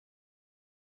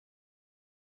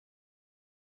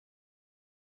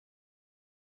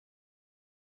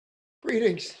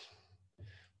Greetings.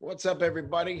 What's up,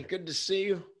 everybody? Good to see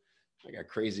you. I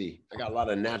got a lot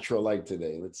of natural light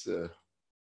today. Let's,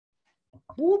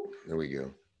 whoop. There we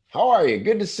go. How are you?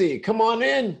 Good to see you. Come on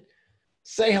in.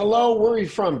 Say hello. Where are you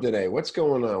from today? What's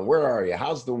going on? Where are you?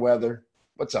 How's the weather?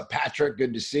 What's up, Patrick?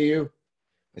 Good to see you.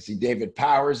 I see David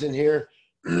Powers in here.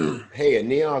 Hey,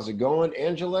 Anil, how's it going?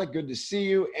 Angela, good to see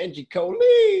you. Angie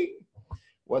Coley.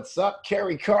 What's up?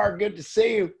 Carrie Carr, good to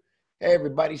see you. Hey,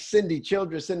 everybody. Cindy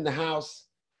Childress in the house.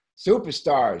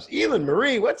 Superstars. Elin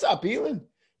Marie, what's up, Elin?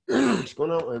 What's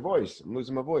going on with my voice? I'm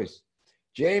losing my voice.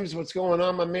 James, what's going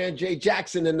on, my man? Jay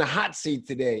Jackson in the hot seat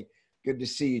today. Good to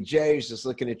see you, Jay. Just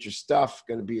looking at your stuff.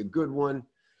 Going to be a good one.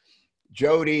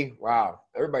 Jody, wow.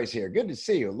 Everybody's here. Good to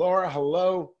see you. Laura,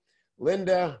 hello.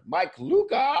 Linda, Mike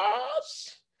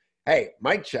Lucas. Hey,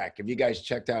 Mike Check. Have you guys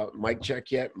checked out Mike Check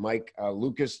yet? Mike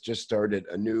Lucas just started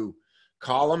a new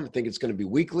column. I think it's going to be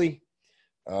weekly.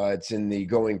 It's in the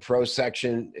Going Pro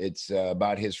section. It's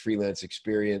about his freelance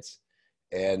experience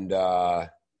and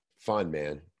fun,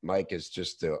 man. Mike is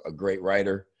just a great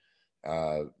writer,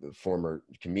 former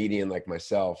comedian like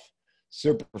myself.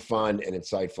 Super fun and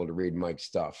insightful to read Mike's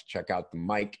stuff. Check out the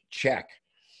Mike Check.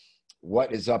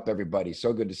 What is up, everybody?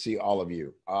 So good to see all of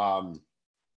you.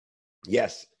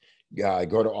 Yes,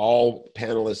 go to all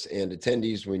panelists and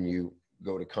attendees when you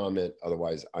go to comment.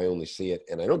 Otherwise, I only see it,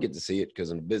 and I don't get to see it because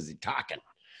I'm busy talking.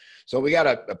 So we got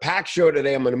a packed show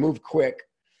today. I'm going to move quick,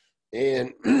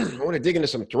 and I want to dig into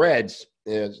some threads.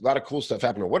 And there's a lot of cool stuff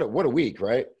happening. What a week,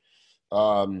 right?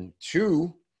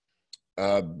 Two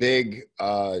big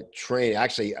train.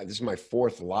 Actually, this is my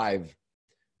fourth live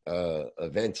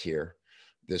event here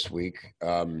this week.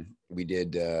 We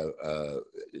did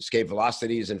Escape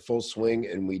Velocities in full swing,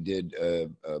 and we did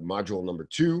module number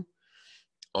 2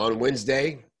 on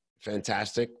Wednesday.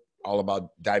 Fantastic. All about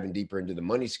diving deeper into the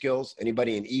money skills.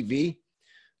 Anybody in EV,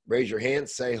 raise your hand,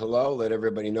 say hello, let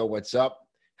everybody know what's up.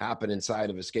 Happen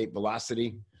inside of Escape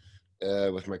Velocity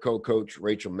with my co-coach,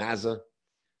 Rachel Mazza.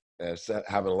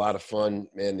 Having a lot of fun,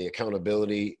 man, the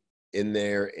accountability in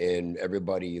there and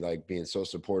everybody like being so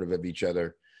supportive of each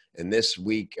other. And this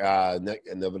week,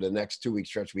 and over the next 2 week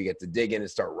stretch, we get to dig in and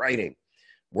start writing,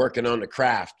 working on the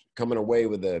craft, coming away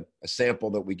with a sample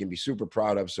that we can be super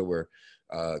proud of. So we're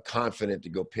confident to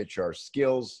go pitch our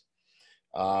skills.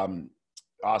 Awesome.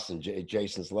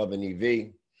 Jason's loving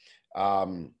EV.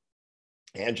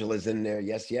 Angela's in there.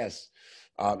 Yes.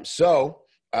 So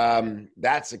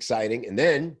that's exciting. And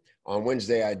then on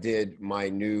Wednesday, I did my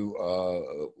new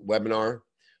webinar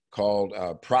called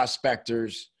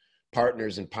Prospectors,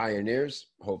 Partners, and Pioneers.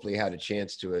 Hopefully you had a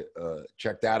chance to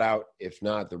check that out. If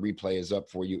not, the replay is up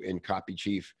for you in Copy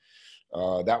Chief.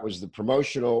 That was the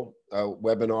promotional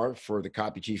webinar for the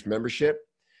Copy Chief membership.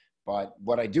 But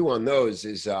what I do on those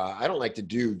is I don't like to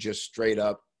do just straight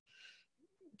up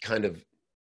kind of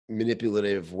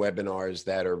manipulative webinars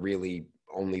that are really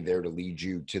only there to lead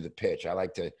you to the pitch.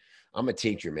 I'm a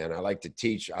teacher, man. I like to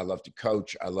teach. I love to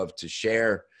coach. I love to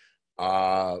share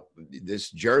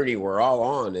this journey we're all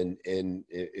on. And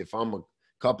if I'm a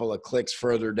couple of clicks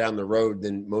further down the road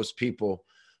than most people,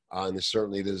 and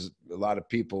there's a lot of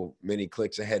people, many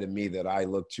clicks ahead of me that I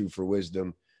look to for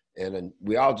wisdom, and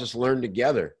we all just learn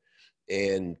together.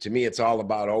 And to me, it's all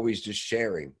about always just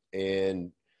sharing.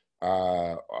 And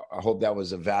I hope that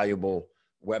was a valuable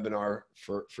webinar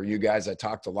for you guys. I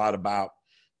talked a lot about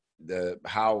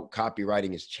how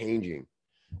copywriting is changing.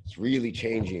 It's really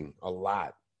changing a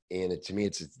lot. And to me,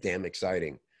 it's damn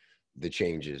exciting, the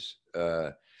changes.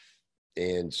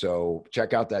 And so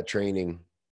check out that training.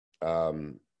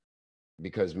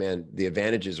 Because, man, the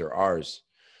advantages are ours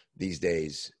these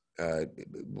days.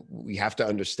 We have to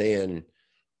understand,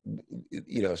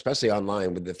 especially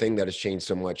online, but the thing that has changed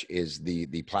so much is the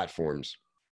platforms,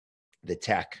 the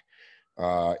tech.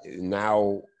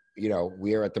 Now,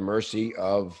 we are at the mercy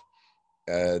of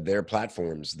their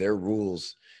platforms, their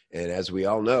rules. And as we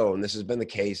all know, and this has been the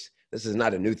case, this is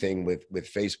not a new thing with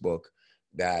Facebook,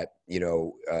 that,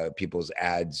 people's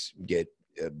ads get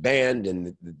banned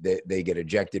and they get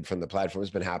ejected from the platform. It's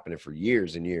been happening for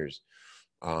years and years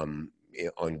on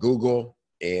Google.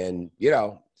 And, we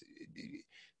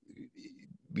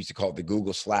used to call it the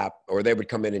Google slap, or they would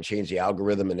come in and change the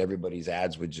algorithm and everybody's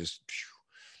ads would just,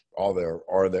 all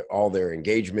their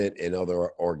engagement and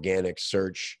other organic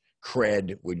search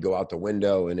cred would go out the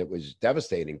window, and it was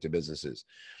devastating to businesses.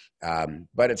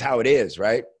 But it's how it is,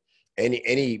 right?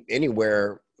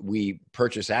 Anywhere we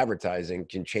purchase advertising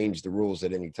can change the rules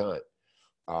at any time.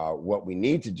 What we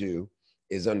need to do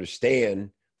is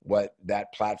understand what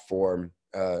that platform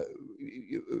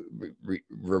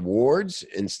rewards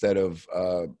instead of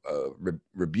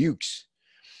rebukes.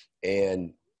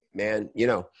 And man, you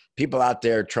know, people out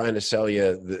there trying to sell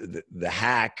you the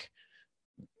hack,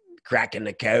 cracking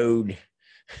the code,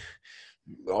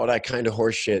 all that kind of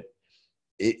horse shit.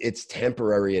 It's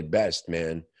temporary at best,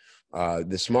 man.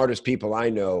 The smartest people I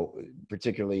know,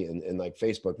 particularly in like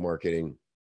Facebook marketing,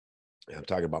 I'm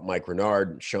talking about Mike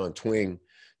Renard, Sean Twing,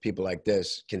 people like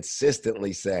this,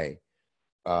 consistently say,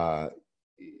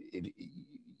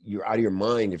 you're out of your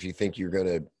mind if you think you're going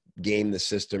to game the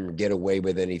system or get away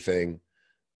with anything.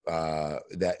 You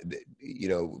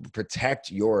know, protect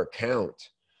your account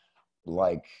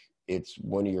like it's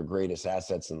one of your greatest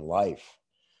assets in life.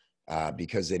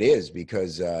 Because it is,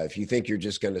 if you think you're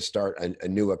just going to start a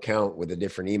new account with a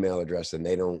different email address and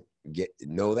they don't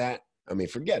know that, I mean,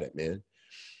 forget it, man.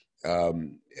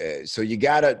 So you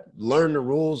got to learn the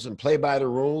rules and play by the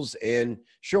rules, and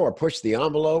sure, push the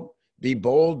envelope, be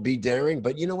bold, be daring,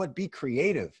 but you know what? Be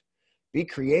creative.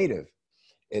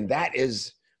 And that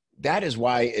is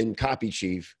why in Copy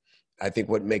Chief, I think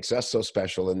what makes us so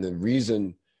special, and the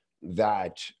reason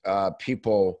that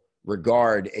people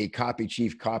regard a Copy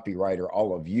Chief copywriter,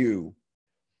 all of you,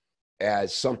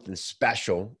 as something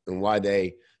special, and why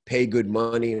they pay good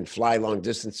money and fly long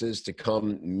distances to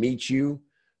come meet you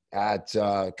at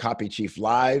Copy Chief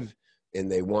Live,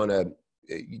 and they want to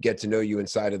get to know you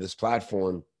inside of this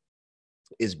platform,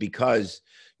 is because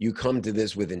you come to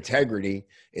this with integrity,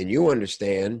 and you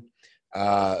understand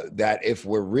that if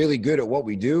we're really good at what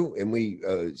we do and we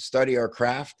study our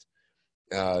craft,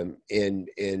 and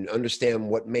understand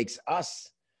what makes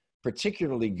us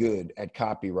particularly good at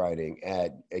copywriting,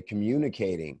 at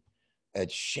communicating,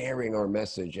 at sharing our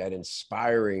message, at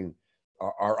inspiring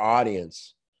our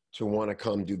audience to want to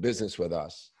come do business with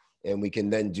us. And we can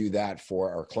then do that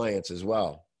for our clients as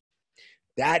well.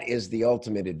 That is the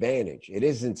ultimate advantage. It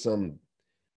isn't some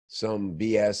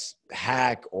BS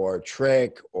hack or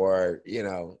trick or, you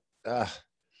know,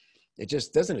 it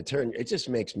just it just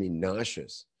makes me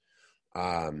nauseous.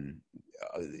 The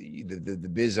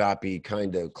biz-oppy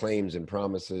kind of claims and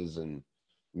promises and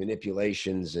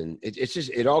manipulations, and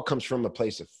it all comes from a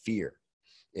place of fear,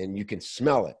 and you can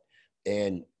smell it.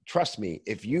 And trust me,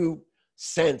 if you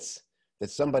sense that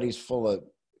somebody's full of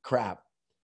crap,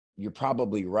 you're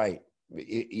probably right.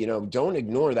 You know, don't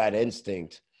ignore that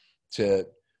instinct to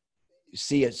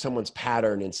see someone's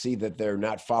pattern and see that they're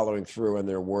not following through on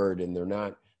their word and they're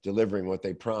not delivering what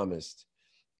they promised.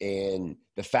 And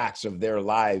the facts of their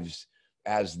lives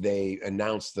as they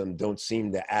announce them don't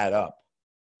seem to add up.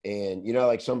 And, you know,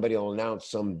 like somebody will announce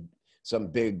some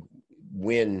big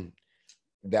win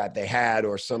that they had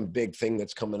or some big thing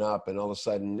that's coming up, and all of a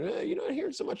sudden, you're not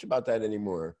hearing so much about that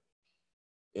anymore.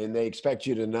 And they expect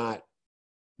you to not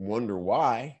wonder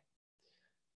why.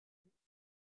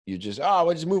 You just,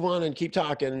 we'll just move on and keep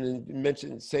talking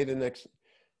and say the next.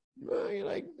 You're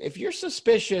like, if you're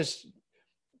suspicious,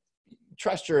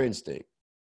 trust your instinct.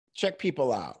 Check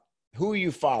people out. Who are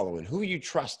you following? Who are you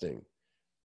trusting?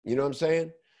 You know what I'm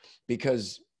saying?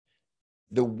 Because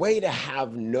the way to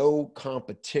have no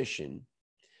competition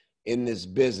in this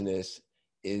business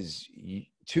is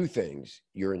two things: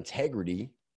 your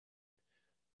integrity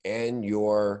and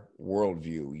your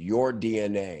worldview, your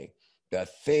DNA, the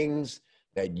things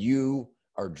that you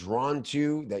are drawn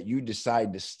to, that you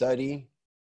decide to study,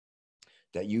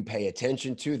 that you pay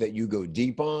attention to, that you go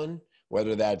deep on,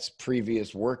 whether that's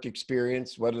previous work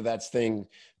experience, whether that's things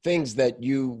that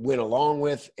you went along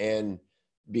with and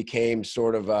became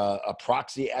sort of a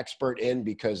proxy expert in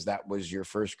because that was your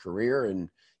first career. And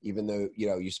even though, you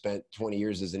know, you spent 20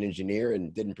 years as an engineer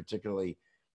and didn't particularly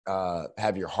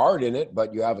have your heart in it,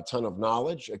 but you have a ton of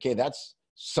knowledge. Okay, that's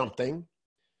something.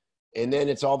 And then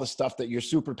it's all the stuff that you're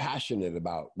super passionate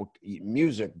about: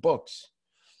 music, books,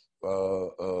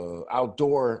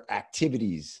 outdoor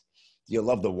activities. Do you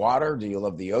love the water? Do you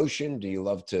love the ocean? Do you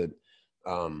love to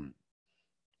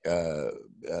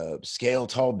scale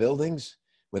tall buildings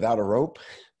without a rope?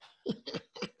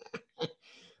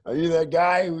 Are you that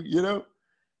guy who, you know,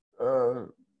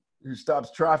 who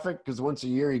stops traffic because once a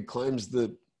year he climbs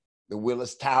the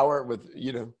Willis Tower with,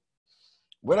 you know,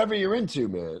 whatever you're into,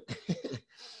 man?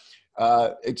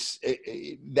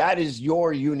 That is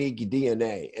your unique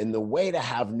DNA, and the way to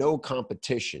have no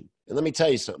competition. And let me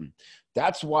tell you something.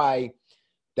 That's why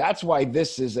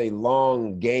this is a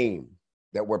long game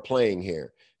that we're playing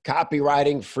here.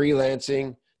 Copywriting,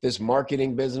 freelancing, this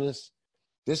marketing business,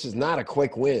 this is not a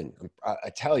quick win. I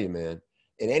tell you, man.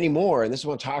 And anymore, and this is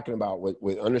what I'm talking about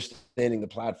with understanding the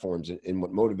platforms and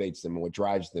what motivates them and what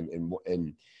drives them.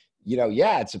 And you know,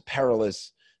 yeah, it's a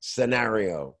perilous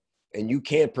scenario, and you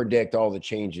can't predict all the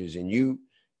changes, and you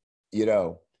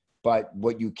know, but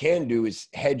what you can do is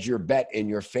hedge your bet in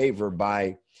your favor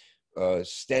by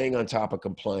staying on top of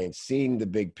compliance, seeing the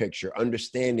big picture,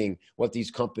 understanding what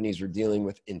these companies are dealing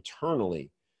with internally.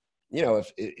 You know,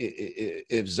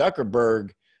 if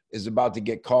Zuckerberg is about to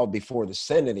get called before the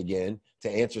Senate again to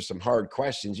answer some hard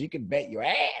questions, you can bet your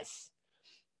ass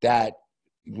that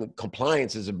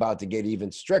compliance is about to get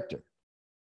even stricter.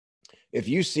 If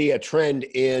you see a trend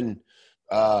in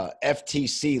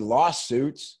FTC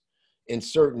lawsuits in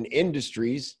certain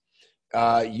industries,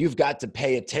 you've got to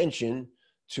pay attention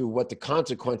to what the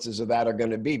consequences of that are going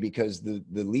to be, because the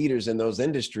leaders in those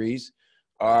industries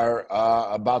are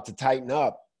about to tighten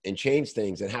up and change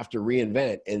things and have to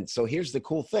reinvent. And so here's the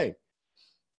cool thing.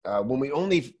 When we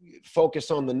only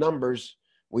focus on the numbers,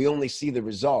 we only see the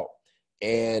result.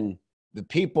 And the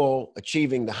people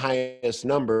achieving the highest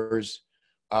numbers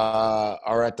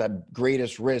are at the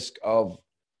greatest risk of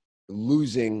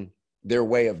losing their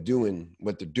way of doing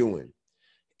what they're doing.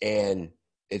 And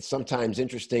it's sometimes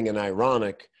interesting and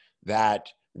ironic that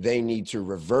they need to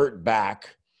revert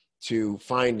back to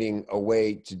finding a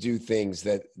way to do things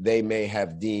that they may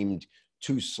have deemed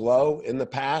too slow in the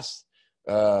past.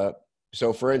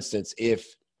 So for instance,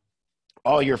 if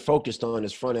all you're focused on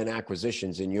is front-end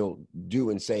acquisitions, and you'll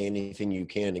do and say anything you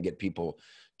can to get people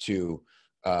to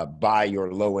buy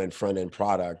your low-end front-end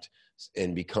product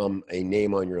and become a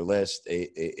name on your list,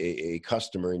 a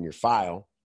customer in your file,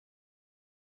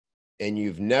 and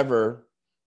you've never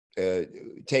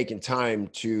taken time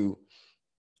to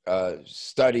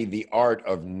study the art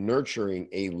of nurturing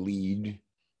a lead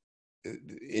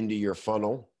into your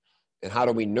funnel. And how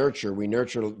do we nurture? We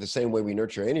nurture the same way we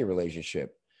nurture any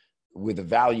relationship, with a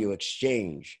value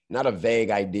exchange, not a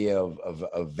vague idea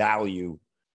of value,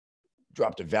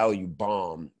 dropped a value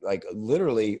bomb, like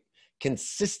literally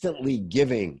consistently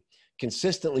giving,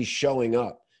 consistently showing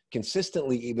up,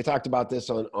 consistently. We talked about this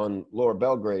on Laura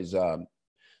Belgrade's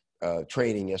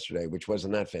training yesterday, which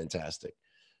wasn't that fantastic.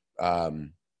 I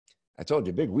told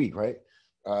you, big week, right?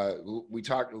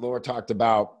 Laura talked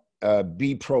about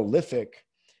be prolific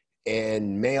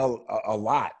and mail a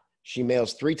lot. She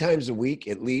mails 3 times a week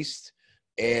at least.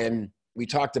 And we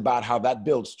talked about how that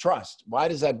builds trust. Why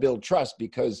does that build trust?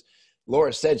 Because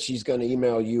Laura said she's going to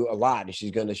email you a lot and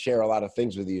she's going to share a lot of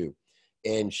things with you.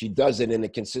 And she does it in a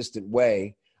consistent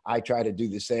way. I try to do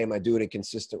the same. I do it in a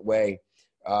consistent way.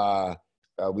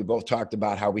 We both talked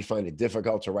about how we find it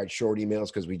difficult to write short emails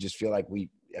because we just feel like we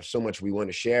have so much we want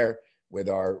to share with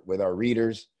our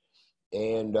readers.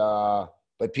 And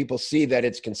but people see that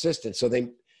it's consistent. So they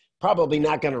probably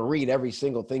not going to read every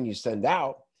single thing you send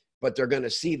out, but they're going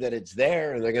to see that it's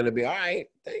there, and they're going to be, all right,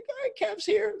 Kev's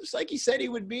here, just like he said he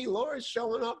would be. Laura's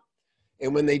showing up.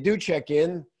 And when they do check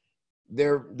in,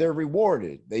 they're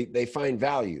rewarded. They find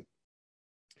value.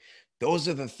 Those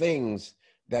are the things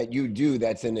that you do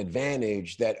that's an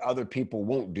advantage that other people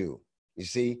won't do. You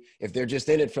see, if they're just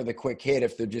in it for the quick hit,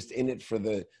 if they're just in it for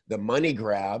the money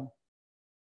grab,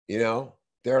 you know,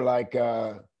 they're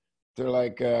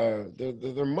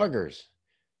muggers.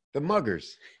 The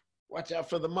muggers. Watch out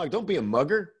for the mug. Don't be a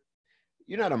mugger.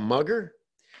 You're not a mugger.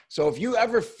 So if you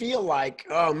ever feel like,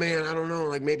 oh man, I don't know,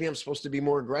 like maybe I'm supposed to be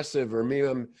more aggressive, or maybe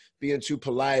I'm being too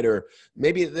polite, or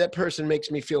maybe that person makes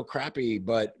me feel crappy,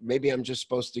 but maybe I'm just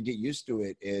supposed to get used to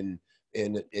it. And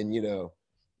you know,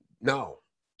 no,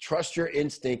 trust your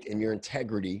instinct and your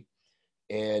integrity,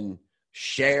 and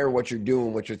share what you're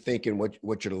doing, what you're thinking,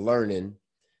 what you're learning.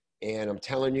 And I'm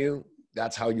telling you,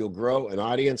 that's how you'll grow an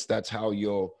audience. That's how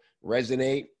you'll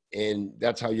resonate. And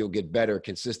that's how you'll get better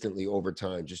consistently over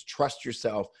time. Just trust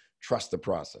yourself, trust the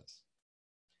process.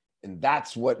 And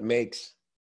that's what makes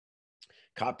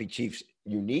Copy Chiefs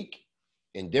unique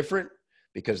and different,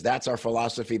 because that's our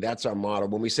philosophy. That's our model.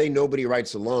 When we say nobody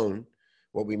writes alone,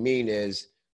 what we mean is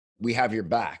we have your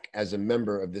back as a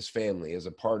member of this family, as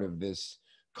a part of this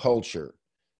culture.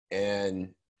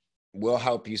 And we'll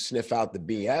help you sniff out the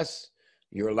BS.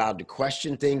 You're allowed to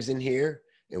question things in here,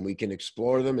 and we can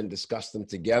explore them and discuss them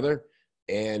together.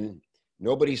 And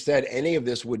nobody said any of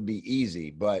this would be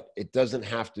easy, but it doesn't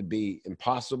have to be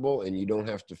impossible, and you don't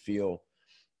have to feel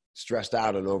stressed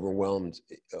out and overwhelmed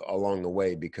along the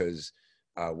way, because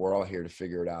we're all here to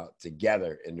figure it out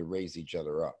together and to raise each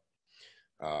other up.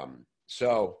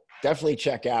 So definitely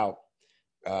check out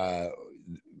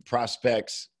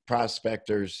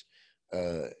prospectors,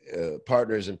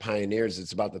 partners, and pioneers.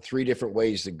 It's about the 3 different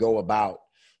ways to go about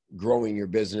growing your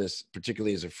business,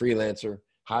 particularly as a freelancer,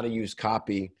 how to use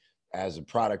copy as a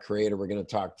product creator. We're going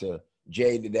to talk to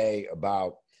Jay today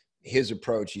about his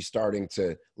approach. He's starting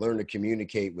to learn to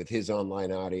communicate with his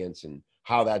online audience and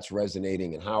how that's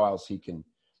resonating and how else he can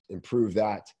improve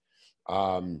that.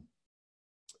 And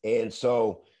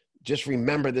so just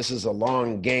remember, this is a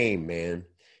long game, man.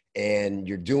 and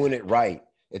you're doing it right,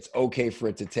 it's okay for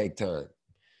it to take time.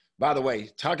 By the way,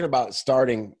 talking about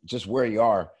starting just where you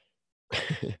are,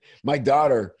 my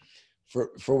daughter,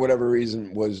 for whatever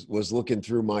reason, was looking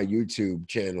through my YouTube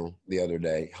channel the other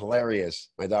day. Hilarious.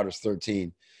 My daughter's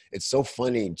 13. It's so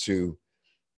funny to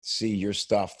see your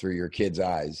stuff through your kids'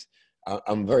 eyes.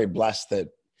 I'm very blessed that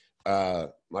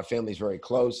my family's very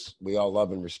close. We all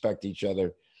love and respect each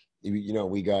other. You know,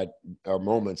 we got our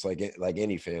moments like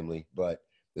any family, but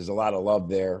there's a lot of love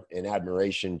there and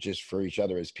admiration just for each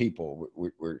other as people.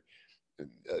 We're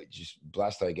just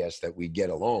blessed, I guess, that we get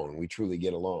along. We truly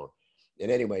get along. And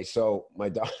anyway, so my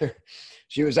daughter,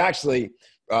 she was actually,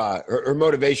 her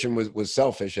motivation was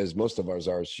selfish, as most of ours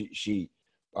are. She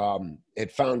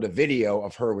had found a video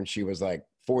of her when she was like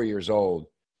 4 years old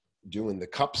doing the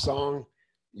cup song.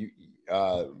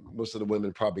 Most of the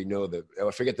women probably know that.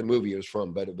 I forget the movie it was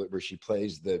from, but where she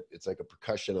plays it's like a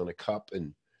percussion on a cup,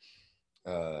 and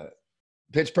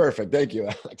Pitch Perfect. Thank you,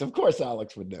 Alex. Of course,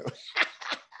 Alex would know.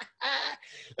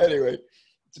 Anyway,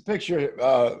 it's a picture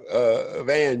of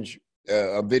Ange,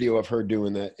 a video of her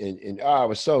doing that, and it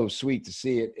was so sweet to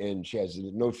see it. And she has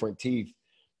no front teeth,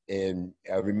 and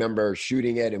I remember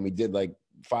shooting it, and we did like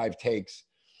 5 takes,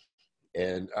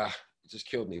 and it just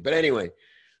killed me. But anyway,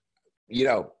 you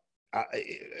know,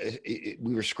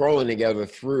 we were scrolling together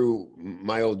through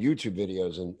my old YouTube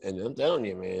videos, and I'm telling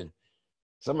you, man,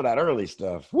 some of that early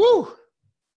stuff, woo,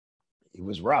 it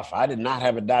was rough. I did not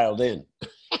have it dialed in.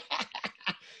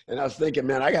 And I was thinking,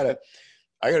 man, I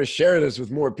gotta share this with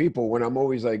more people, when I'm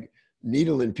always like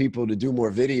needling people to do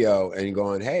more video and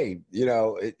going, hey, you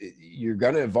know, you're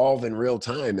gonna evolve in real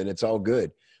time, and it's all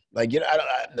good. Like, you know,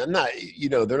 I'm not, you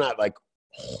know, they're not like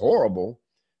horrible,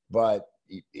 but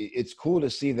it's cool to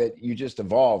see that you just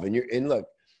evolve. And look,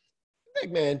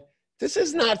 like, man, this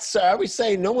is not, I always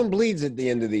say, no one bleeds at the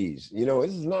end of these. You know,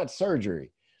 this is not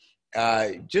surgery.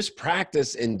 Just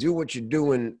practice and do what you're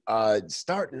doing.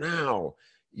 Start now.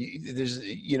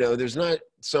 There's not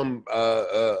some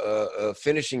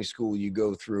finishing school you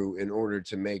go through in order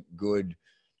to make good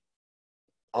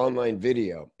online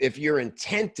video. If your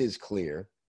intent is clear,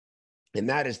 and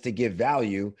that is to give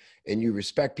value, and you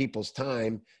respect people's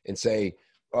time and say,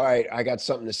 all right, I got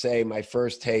something to say. My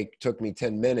first take took me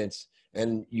 10 minutes.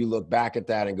 And you look back at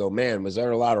that and go, man, was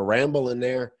there a lot of ramble in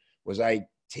there? Was I,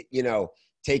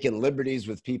 taking liberties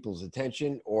with people's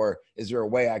attention? Or is there a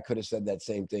way I could have said that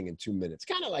same thing in 2 minutes?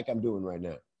 Kind of like I'm doing right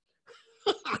now.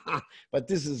 But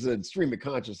this is a stream of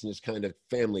consciousness kind of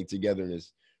family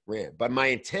togetherness rant. But my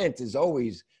intent is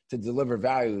always to deliver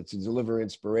value, to deliver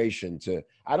inspiration,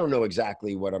 I don't know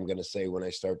exactly what I'm going to say when I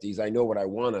start these. I know what I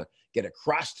want to get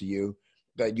across to you,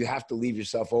 but you have to leave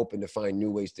yourself open to find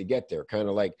new ways to get there. Kind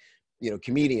of like,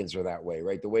 comedians are that way,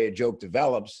 right? The way a joke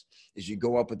develops is you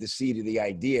go up with the seed of the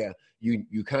idea,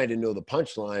 you kind of know the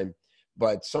punchline,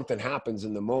 but something happens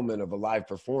in the moment of a live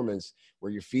performance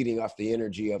where you're feeding off the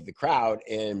energy of the crowd,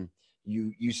 and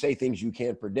you say things you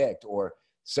can't predict, or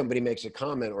somebody makes a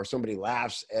comment, or somebody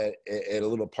laughs at a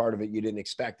little part of it you didn't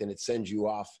expect, and it sends you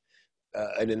off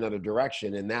in another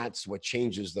direction, and that's what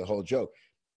changes the whole joke.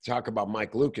 Talk about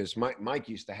Mike Lucas. Mike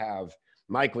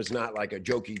was not like a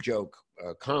jokey joke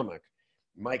comic.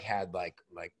 Mike had like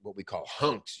what we call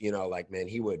hunks, like, man,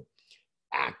 he would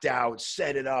act out,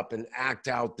 set it up, and act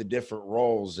out the different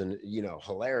roles, and,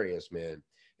 hilarious, man,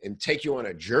 and take you on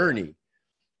a journey.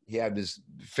 He had this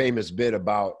famous bit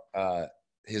about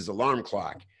his alarm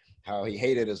clock, how he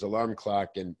hated his alarm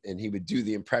clock, and he would do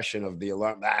the impression of the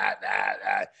alarm,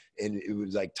 and it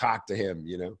was like talk to him,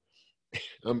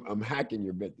 I'm hacking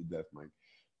your bit to death, Mike.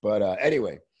 But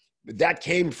anyway, that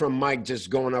came from Mike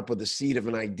just going up with the seed of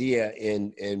an idea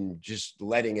and just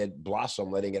letting it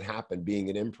blossom, letting it happen, being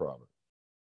an improver.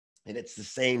 And it's the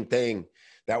same thing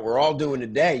that we're all doing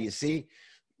today. You see,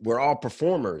 we're all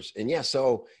performers. And yeah,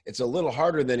 so it's a little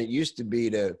harder than it used to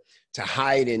be to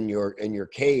hide in your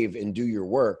cave and do your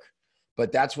work.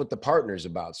 But that's what the partner's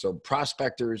about. So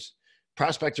prospectors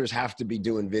have to be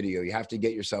doing video. You have to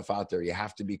get yourself out there. You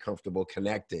have to be comfortable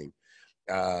connecting.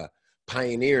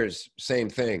 Pioneers, same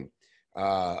thing.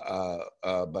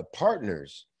 But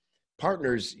partners,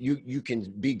 you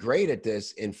can be great at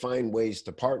this and find ways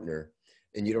to partner,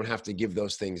 and you don't have to give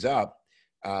those things up.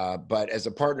 But as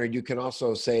a partner, you can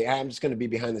also say, I'm just going to be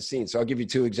behind the scenes. So I'll give you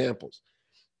 2 examples.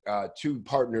 2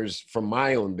 partners from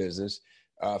my own business.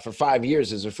 For 5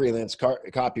 years as a freelance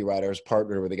copywriter, I was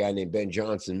partnered with a guy named Ben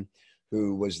Johnson,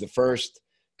 who was the first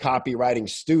copywriting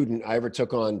student I ever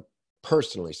took on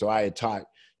personally. So I had taught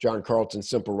John Carlton's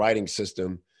Simple Writing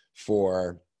System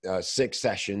for 6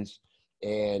 sessions.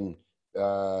 And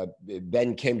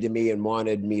Ben came to me and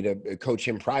wanted me to coach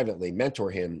him privately,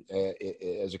 mentor him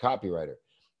as a copywriter.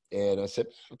 And I said,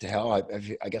 what the hell?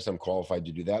 I guess I'm qualified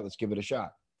to do that. Let's give it a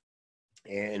shot.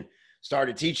 And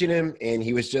started teaching him, and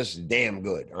he was just damn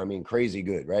good. I mean, crazy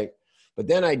good, right? But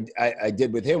then I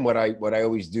did with him what I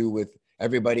always do with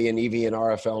everybody in EV and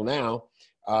RFL now,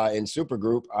 in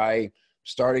Supergroup. I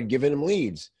started giving him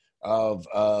leads of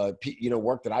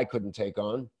work that I couldn't take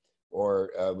on,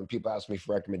 or when people ask me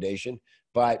for recommendation.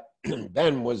 But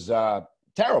Ben was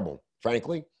terrible,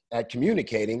 frankly, at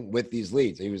communicating with these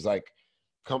leads. He was like,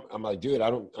 I'm like, dude, I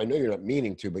know you're not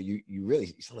meaning to, but you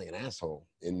really sound like an asshole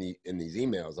in these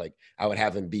emails. Like, I would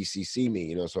have him BCC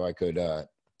me, so I could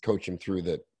coach him through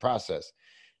the process.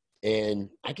 And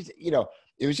I could,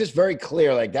 it was just very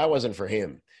clear, like, that wasn't for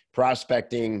him.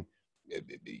 Prospecting,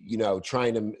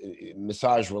 trying to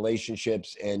massage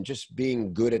relationships and just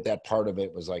being good at that part of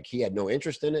it was like, he had no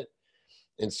interest in it.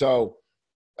 And so,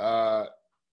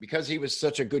 because he was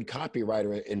such a good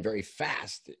copywriter and very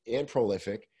fast and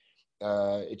prolific,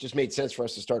 it just made sense for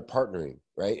us to start partnering,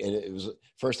 right? And it was the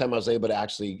first time I was able to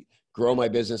actually grow my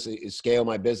business, scale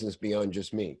my business beyond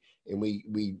just me. And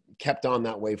we kept on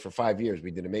that way for 5 years.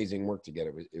 We did amazing work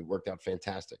together. It worked out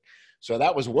fantastic. So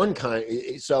that was one kind.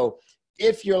 So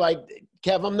if you're like,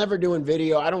 Kev, I'm never doing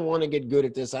video. I don't want to get good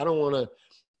at this. I don't want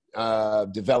to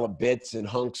develop bits and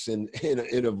hunks in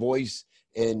a voice.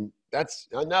 And that's,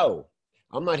 no,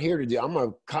 I'm not here to do. I'm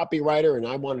a copywriter, and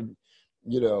I want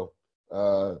to,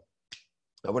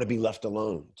 I want to be left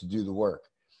alone to do the work.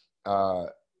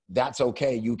 That's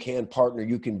okay. You can partner.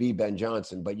 You can be Ben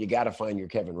Johnson, but you got to find your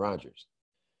Kevin Rogers.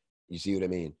 You see what I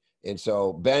mean? And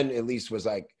so Ben at least was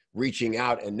like reaching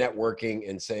out and networking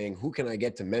and saying, who can I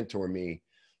get to mentor me?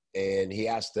 And he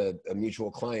asked a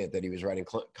mutual client that he was writing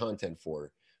content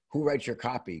for, who writes your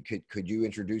copy? Could you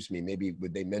introduce me? Maybe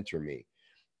would they mentor me?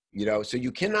 So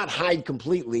you cannot hide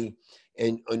completely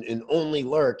and only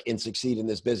lurk and succeed in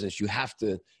this business. You have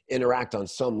to interact on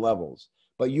some levels,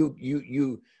 but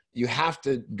you have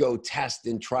to go test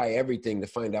and try everything to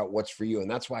find out what's for you. And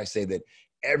that's why I say that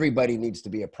everybody needs to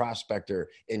be a prospector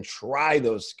and try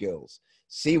those skills.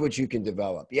 See what you can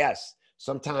develop. Yes,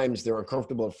 sometimes they're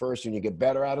uncomfortable at first and you get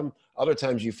better at them. Other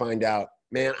times you find out,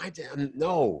 man,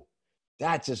 no,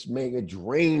 that just it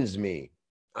drains me.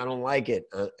 I don't like it.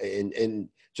 And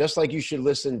just like you should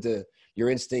listen to your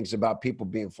instincts about people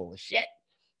being full of shit,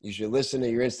 you should listen to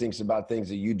your instincts about things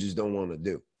that you just don't want to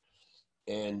do.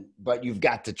 But you've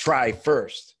got to try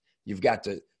first. You've got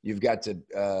to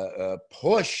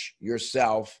push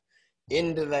yourself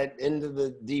into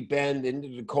the deep end, into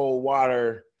the cold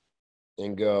water,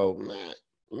 and go,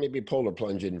 maybe polar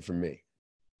plunge in for me.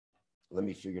 Let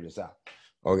me figure this out.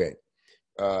 Okay.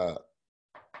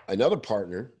 Another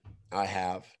partner I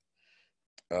have,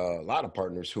 a lot of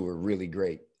partners who are really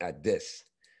great at this.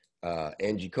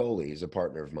 Angie Coley is a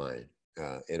partner of mine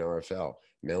in RFL.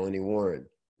 Melanie Warren,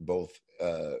 both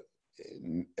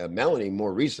Melanie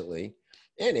more recently,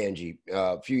 and Angie.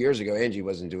 A few years ago, Angie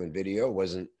wasn't doing video,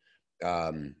 wasn't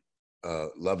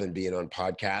loving being on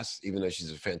podcasts, even though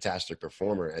she's a fantastic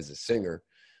performer as a singer.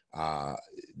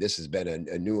 This has been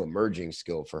a new emerging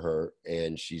skill for her,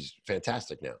 and she's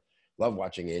fantastic now. Love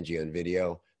watching Angie on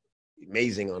video.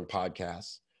 Amazing on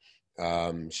podcasts.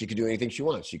 She could do anything she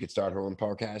wants. She could start her own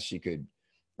podcast. She could,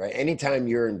 right? Anytime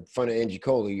you're in front of Angie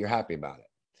Coley, you're happy about it.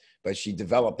 But she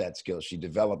developed that skill. She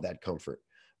developed that comfort.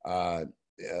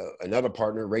 Another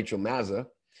partner, Rachel Mazza,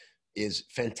 is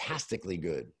fantastically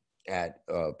good at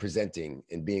presenting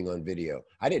and being on video.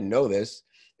 I didn't know this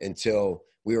until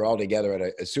we were all together at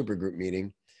a Supergroup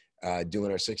meeting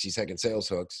doing our 60-second sales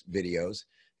hooks videos.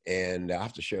 And I'll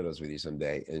have to share those with you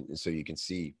someday. And so you can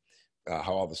see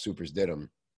how all the supers did them.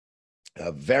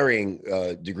 Varying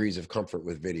degrees of comfort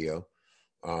with video.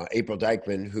 April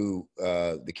Dykman, who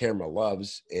the camera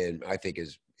loves and I think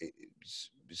is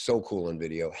so cool on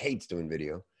video, hates doing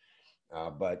video,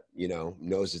 but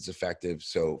knows it's effective,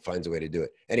 so finds a way to do it.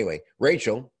 Anyway,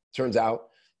 Rachel, turns out,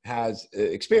 has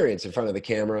experience in front of the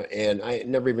camera, and I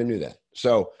never even knew that.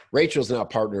 So Rachel's now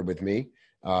partnered with me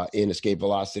in Escape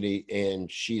Velocity, and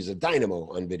she's a dynamo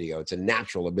on video. It's a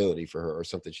natural ability for her, or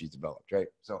something she's developed, right?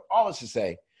 So all this to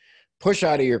say, push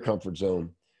out of your comfort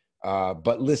zone,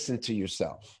 but listen to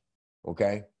yourself,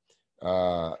 okay?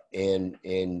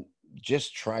 And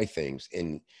just try things.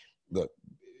 And look,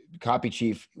 Copy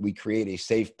Chief, we create a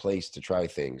safe place to try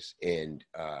things, and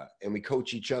we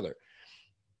coach each other.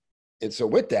 And so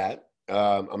with that,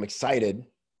 I'm excited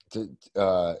to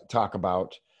talk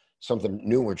about something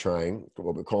new we're trying,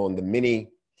 what we're calling the mini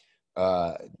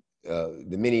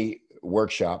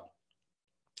workshop.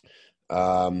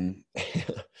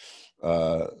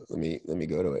 Let me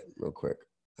go to it real quick.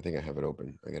 I think I have it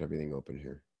open. I got everything open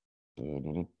here.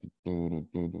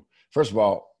 First of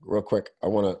all, real quick, I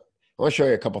want to show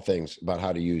you a couple things about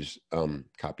how to use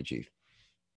Copy Chief.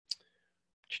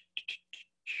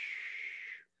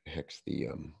 Hex the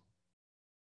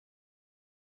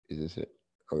is this it?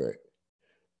 Okay.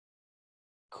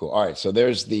 Cool. All right. So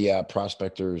there's the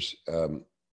prospectors.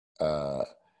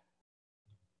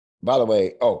 By the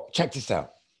way, oh, check this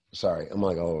out. Sorry, I'm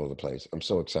like all over the place. I'm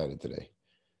so excited today.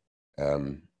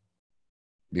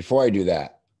 Before I do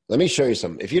that, let me show you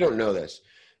something. If you don't know this,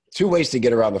 2 ways to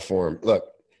get around the form. Look,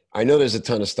 I know there's a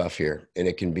ton of stuff here, and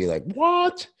it can be like,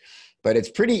 what? But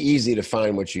it's pretty easy to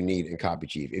find what you need in Copy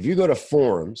Chief. If you go to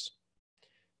forms,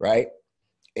 right,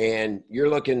 and you're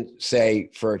looking, say,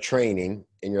 for a training,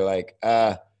 and you're like,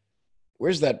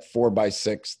 where's that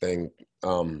 4x6 thing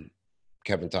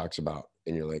Kevin talks about?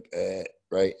 And you're like,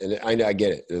 right? And I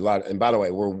get it. There's a lot. And by the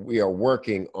way, we are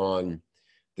working on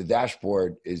the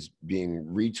dashboard is being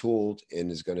retooled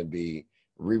and is going to be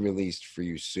re-released for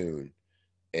you soon.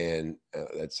 And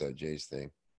that's Jay's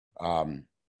thing.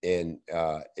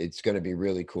 It's going to be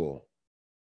really cool.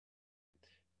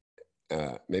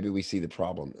 Maybe we see the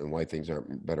problem and why things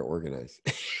aren't better organized.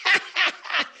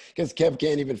 Because Kev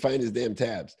can't even find his damn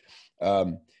tabs.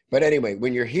 But anyway,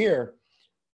 when you're here,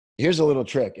 here's a little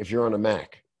trick. If you're on a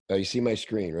Mac, you see my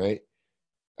screen, right?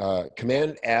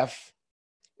 Command F,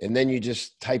 and then you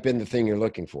just type in the thing you're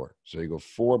looking for. So you go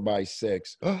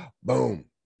 4x6, boom,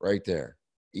 right there.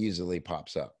 Easily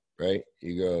pops up, right?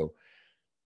 You go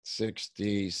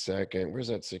 60-second. Where's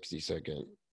that 60-second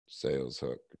sales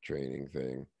hook training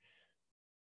thing?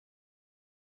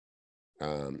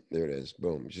 There it is.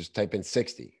 Boom. Just type in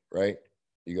 60, right?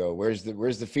 You go, where's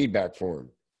the feedback form?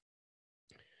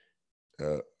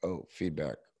 Oh,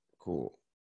 feedback. Cool.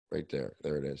 Right there.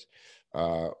 There it is.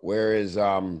 Where is,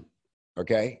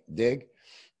 okay, dig.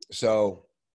 So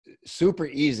super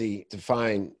easy to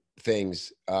find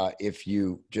things if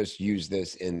you just use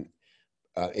this in,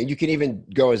 and you can even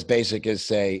go as basic as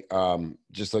say,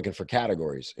 just looking for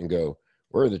categories and go,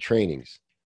 where are the trainings?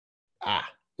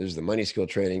 There's the money skill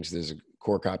trainings. There's a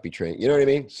core copy training. You know what I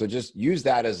mean? So just use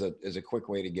that as a quick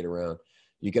way to get around.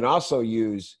 You can also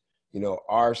use,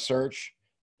 our search,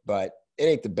 but it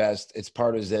ain't the best. It's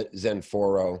part of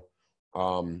Zenforo.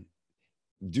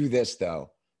 Do this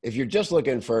though. If you're just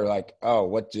looking for like, oh,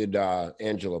 what did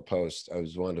Angela post? I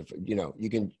was wondering, you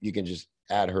can just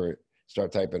add her,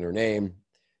 start typing her name,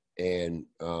 and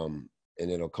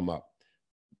it'll come up.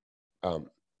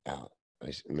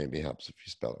 Maybe it helps if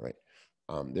you spell it right.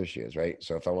 There she is, right?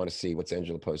 So if I want to see what's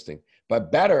Angela posting,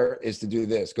 but better is to do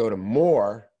this, go to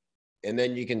more, and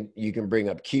then you can bring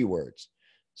up keywords.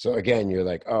 So again, you're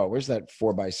like, oh, where's that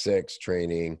 4x6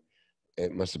 training?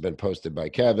 It must have been posted by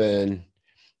Kevin,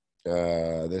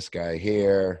 this guy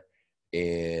here,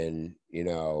 and,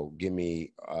 give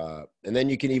me, and then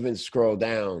you can even scroll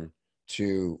down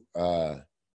to,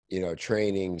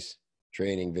 training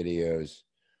videos,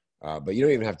 but you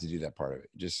don't even have to do that part of it.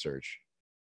 Just search.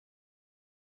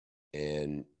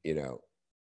 And,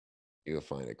 you'll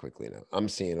find it quickly enough. I'm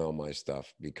seeing all my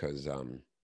stuff because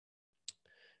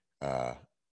I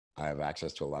have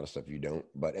access to a lot of stuff you don't.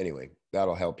 But anyway,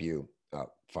 that'll help you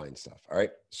find stuff. All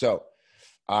right. So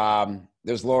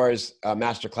there's Laura's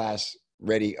masterclass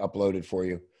ready, uploaded for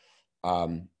you.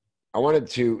 I wanted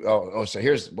to, so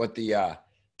here's what the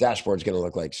dashboard's going to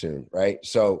look like soon, right?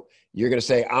 So you're going to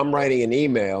say, I'm writing an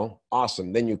email.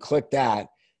 Awesome. Then you click that.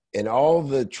 And all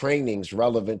the trainings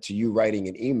relevant to you writing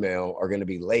an email are going to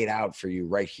be laid out for you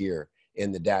right here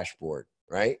in the dashboard,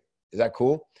 right? Is that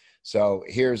cool? So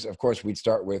here's, of course, we'd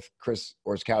start with Chris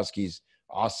Orskowski's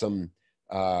awesome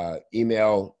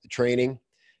email training.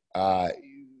 If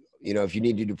you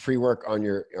need to do pre-work on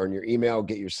your email,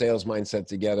 get your sales mindset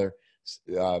together,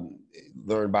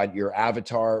 learn about your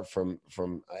avatar from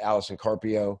Allison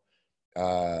Carpio,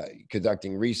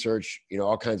 conducting research,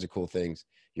 all kinds of cool things.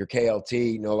 Your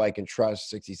KLT, know, like, and trust,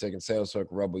 60-second sales hook,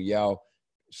 Rebel Yell,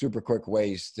 super quick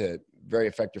ways to very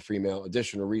effective free mail,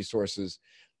 additional resources.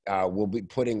 We'll be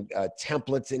putting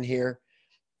templates in here.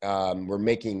 We're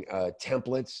making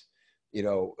templates,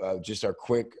 just our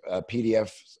quick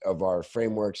PDFs of our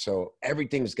framework. So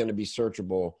everything's going to be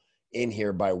searchable in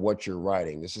here by what you're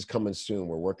writing. This is coming soon.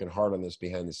 We're working hard on this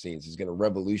behind the scenes. It's going to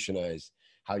revolutionize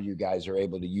how you guys are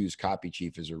able to use Copy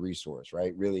Chief as a resource,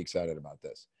 right? Really excited about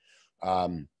this.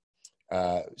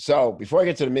 So before I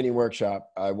get to the mini workshop,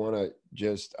 I want to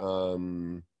just, but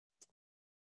I'm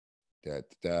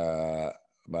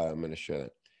going to show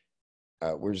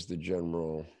that. Where's the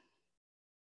general?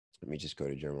 Let me just go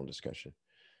to general discussion.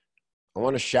 I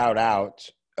want to shout out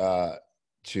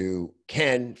to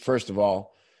Ken, first of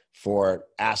all, for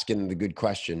asking the good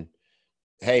question.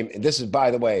 Hey, this is,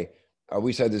 by the way,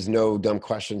 we said there's no dumb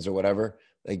questions or whatever.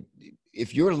 Like,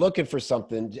 if you're looking for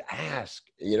something, ask,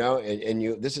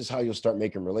 and this is how you'll start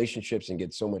making relationships and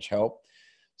get so much help.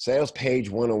 Sales Page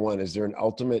 101. Is there an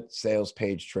ultimate sales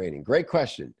page training? Great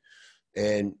question.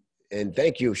 And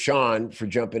thank you, Sean, for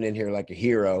jumping in here like a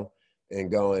hero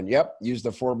and going, yep, use the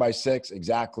 4x6,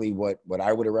 exactly what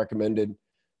I would have recommended.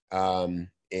 And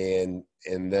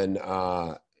then,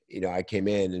 I came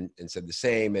in and said the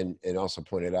same, and also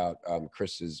pointed out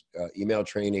Chris's email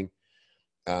training.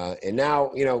 And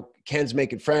now, Ken's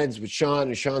making friends with Sean,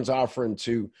 and Sean's offering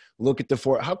to look at the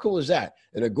four. How cool is that?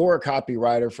 An Agora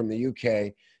copywriter from the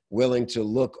UK willing to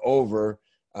look over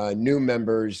new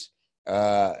members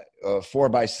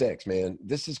 4x6, man.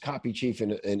 This is Copy Chief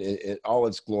in all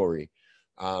its glory,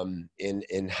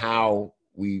 in how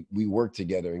we work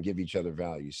together and give each other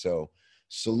value. So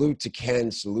salute to Ken,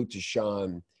 salute to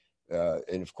Sean,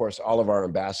 and of course, all of our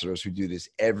ambassadors who do this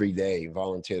every day,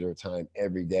 volunteer their time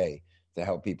every day to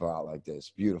help people out like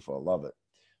this. Beautiful. I love it.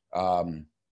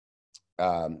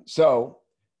 So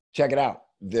check it out.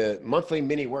 The monthly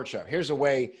mini workshop. Here's a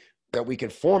way that we can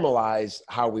formalize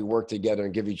how we work together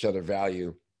and give each other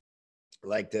value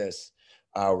like this.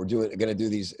 We're going to do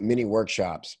these mini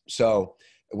workshops. So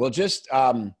we'll just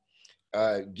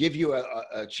give you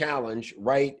a challenge,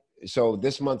 right? So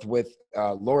this month with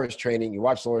Laura's training, you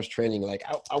watch Laura's training, like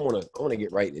I want to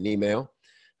get right in an email.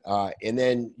 And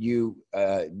then you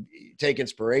take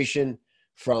inspiration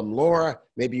from Laura.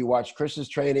 Maybe you watch Chris's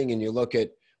training and you look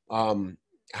at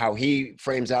how he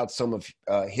frames out some of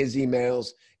his emails,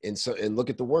 and look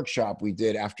at the workshop we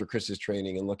did after Chris's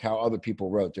training, and look how other people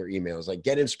wrote their emails. Like,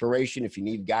 get inspiration if you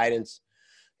need guidance,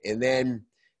 and then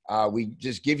we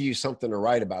just give you something to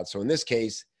write about. So in this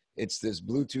case, it's this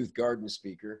Bluetooth garden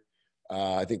speaker.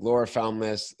 I think Laura found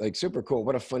this, like, super cool.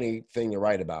 What a funny thing to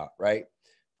write about, right?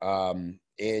 And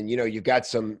you've got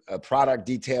some product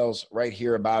details right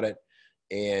here about it.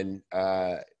 And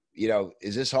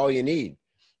is this all you need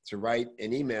to write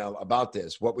an email about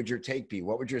this? What would your take be?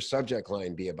 What would your subject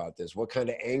line be about this? What kind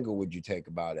of angle would you take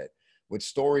about it? What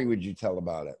story would you tell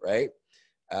about it, right?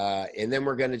 And then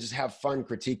we're going to just have fun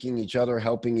critiquing each other,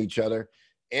 helping each other,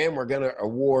 and we're going to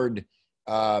award.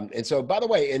 And so, by the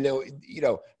way,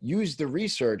 use the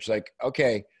research. Like,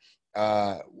 okay,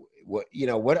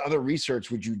 what other research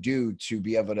would you do to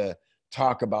be able to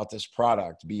talk about this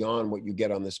product beyond what you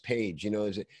get on this page?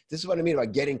 This is what I mean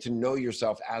about getting to know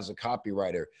yourself as a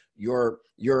copywriter.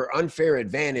 Your unfair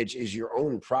advantage is your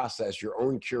own process, your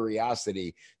own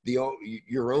curiosity,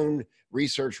 your own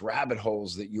research rabbit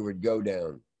holes that you would go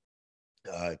down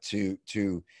to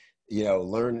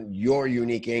learn your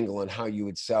unique angle on how you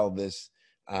would sell this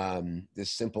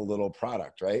simple little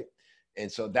product, right? And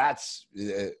so that's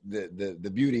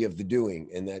the beauty of the doing.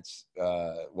 And that's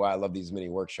why I love these mini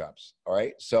workshops. All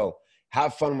right. So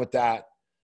have fun with that.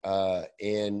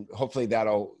 And hopefully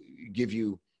that'll give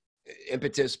you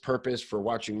impetus, purpose for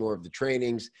watching more of the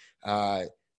trainings.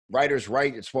 Writers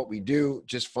write. It's what we do.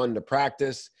 Just fun to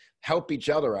practice, help each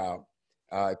other out,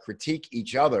 critique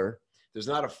each other. There's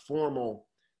not a formal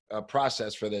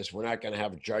process for this. We're not going to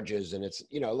have judges, and it's,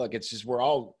 look, it's just, we're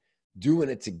all doing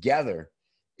it together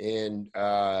and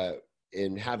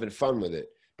having fun with it.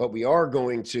 But we are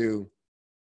going to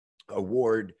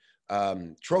award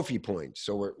trophy points.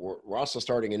 So we're also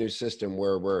starting a new system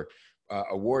where we're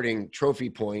awarding trophy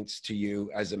points to you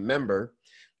as a member.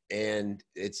 And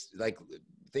it's like,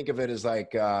 think of it as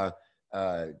like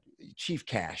Chief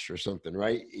Cash or something,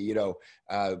 right?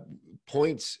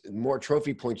 Points, more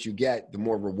trophy points you get, the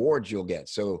more rewards you'll get.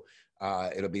 So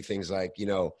it'll be things like,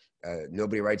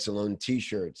 Nobody Writes Alone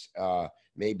t-shirts,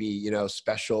 maybe,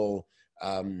 special,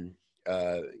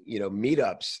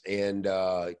 meetups, and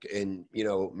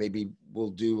maybe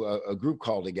we'll do a group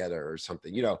call together or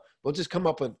something. We'll just come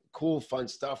up with cool, fun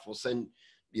stuff. We'll send,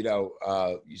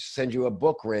 send you a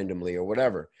book randomly or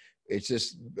whatever. It's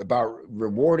just about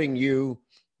rewarding you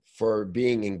for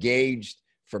being engaged,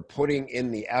 for putting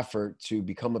in the effort to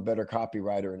become a better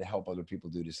copywriter and to help other people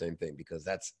do the same thing, because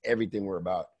that's everything we're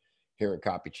about here at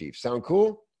Copy Chief. Sound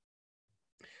cool?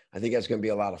 I think that's going to be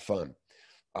a lot of fun.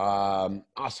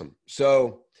 Awesome.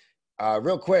 So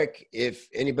real quick, if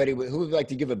anybody who would like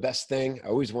to give a best thing, I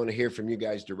always want to hear from you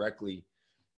guys directly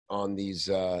on these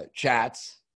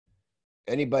chats.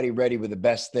 Anybody ready with the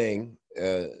best thing,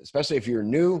 especially if you're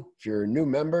a new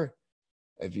member,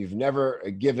 if you've never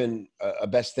given a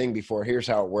best thing before, here's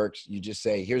how it works. You just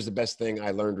say, here's the best thing I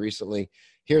learned recently.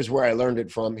 Here's where I learned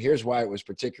it from. Here's why it was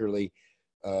particularly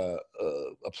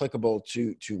applicable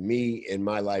to me in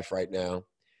my life right now.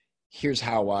 here's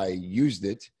how I used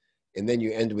it. And then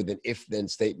you end with an if-then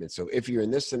statement. So if you're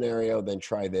in this scenario, then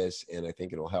try this, and I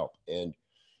think it'll help. And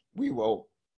we will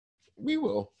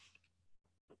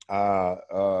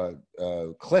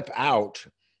clip out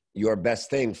your best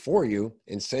thing for you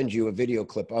and send you a video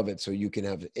clip of it so you can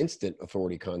have instant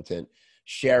authority content.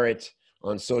 Share it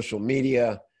on social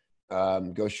media.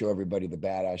 Go show everybody the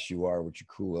badass you are with your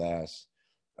cool ass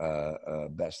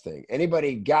best thing.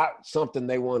 Anybody got something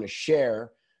they want to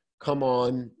share? Come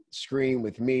on screen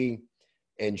with me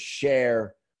and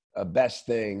share a best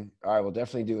thing. All right, we'll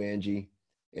definitely do Angie.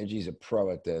 Angie's a pro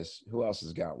at this. Who else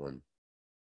has got one?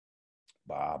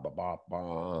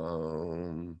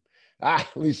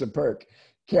 Lisa Perk,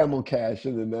 Camel Cash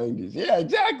in the 90s. Yeah,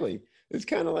 exactly. It's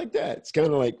kind of like that. It's kind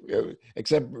of like,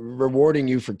 except rewarding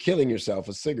you for killing yourself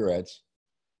with cigarettes.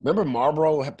 Remember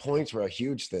Marlboro points were a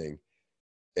huge thing.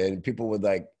 And people would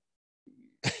like,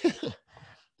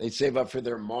 they'd save up for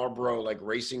their Marlboro like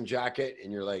racing jacket.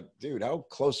 And you're like, dude, how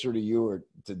closer to you or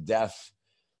to death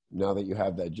now that you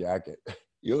have that jacket?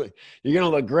 You're going to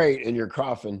look great in your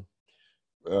coffin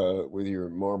with your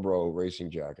Marlboro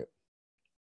racing jacket.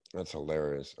 That's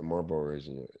hilarious. A Marlboro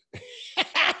racing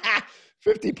jacket.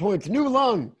 50 points. New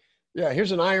lung. Yeah,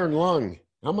 here's an iron lung.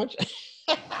 How much?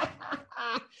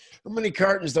 How many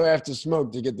cartons do I have to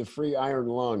smoke to get the free iron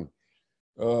lung?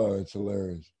 Oh, it's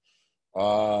hilarious.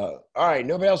 All right,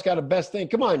 nobody else got a best thing?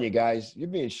 Come on, you guys. You're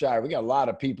being shy. We got a lot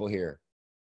of people here.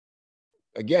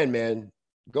 Again, man,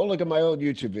 go look at my old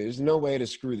YouTube videos. There's no way to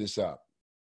screw this up.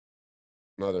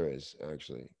 No, there is,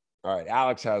 actually. All right,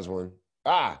 Alex has one.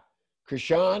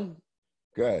 Krishan?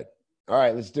 Good. All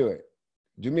right, let's do it.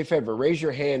 Do me a favor. Raise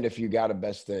your hand if you got a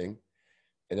best thing,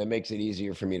 and that makes it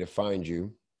easier for me to find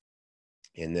you,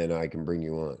 and then I can bring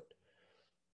you on.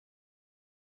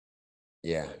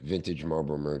 Yeah, vintage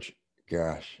Marlboro merch.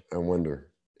 Gosh, I wonder,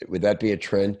 would that be a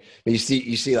trend? You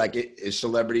see, like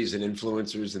celebrities and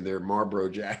influencers and their Marlboro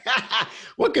jack.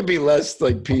 What could be less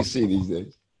like PC these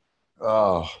days?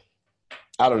 Oh,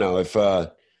 I don't know if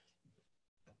Gwyneth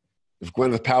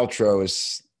Paltrow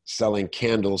is selling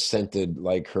candles scented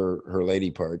like her lady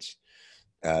parts,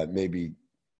 maybe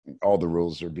all the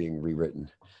rules are being rewritten.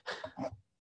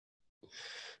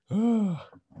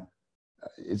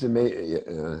 It's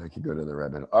amazing. I could go to the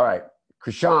rabbit hole. All right,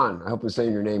 Krishan, I hope I'm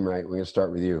saying your name right. We're going to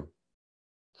start with you.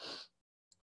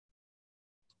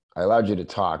 I allowed you to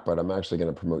talk, but I'm actually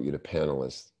going to promote you to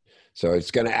panelist. So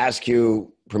it's going to ask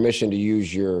you permission to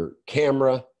use your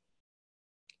camera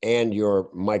and your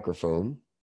microphone.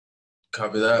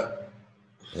 Copy that.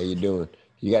 How you doing?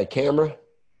 You got a camera?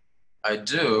 I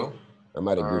do. I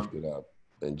might have goofed it up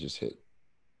and just hit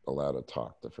allow to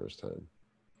talk the first time.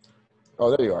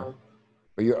 Oh, there you are.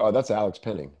 Oh, that's Alex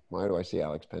Penning. Why do I see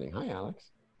Alex Penning? Hi,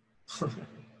 Alex. I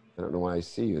don't know why I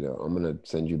see you, though. I'm going to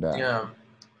send you back. Yeah,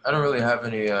 I don't really have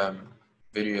any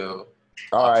video.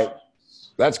 All right.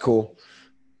 That's cool.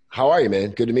 How are you,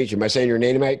 man? Good to meet you. Am I saying your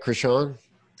name right, Krishan?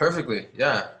 Perfectly,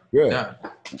 yeah. Good. Yeah.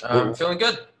 I'm feeling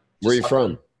good. Where are you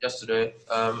from? Yesterday.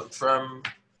 From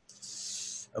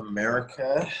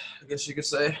America, I guess you could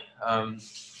say.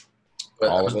 But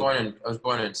I was born in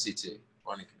CT,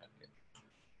 born in Connecticut.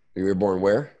 You were born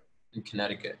where? In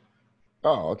Connecticut.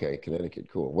 Oh, okay. Connecticut.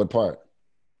 Cool. What part?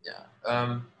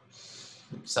 Yeah.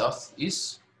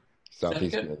 Southeast.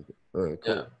 Southeast Connecticut. All right,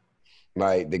 cool.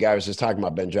 Yeah. The guy I was just talking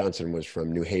about, Ben Johnson, was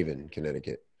from New Haven,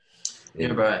 Connecticut.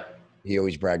 Nearby. He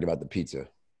always bragged about the pizza.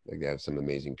 Like they have some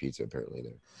amazing pizza apparently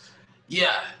there.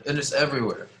 Yeah, and it's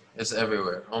everywhere. It's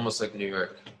everywhere. Almost like New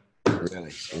York.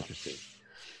 Really? Interesting.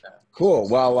 Yeah. Cool.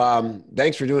 Well,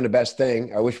 thanks for doing the best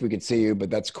thing. I wish we could see you, but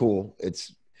that's cool.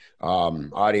 It's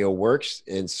audio works.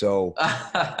 And so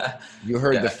you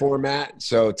heard the format.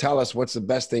 So tell us what's the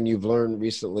best thing you've learned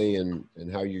recently and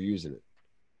how you're using it.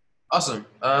 Awesome.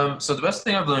 So the best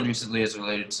thing I've learned recently is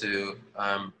related to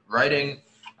writing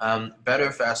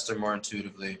better, faster, more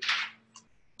intuitively,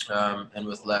 and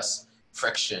with less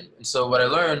friction. And so what I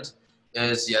learned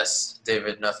is, yes,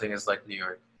 David, nothing is like New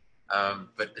York,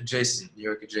 but adjacent, New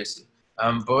York adjacent.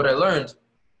 But what I learned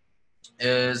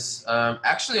is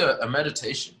actually a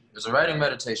meditation. It was a writing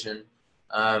meditation.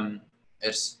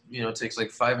 It's, it takes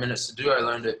like 5 minutes to do. I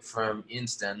learned it from Ian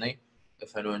Stanley,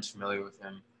 if anyone's familiar with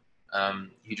him.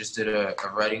 He just did a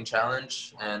writing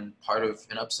challenge, and part of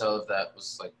an upsell of that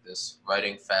was like this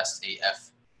writing fast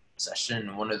AF session.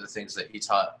 And one of the things that he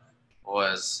taught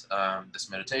was this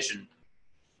meditation.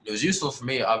 It was useful for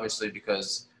me, obviously,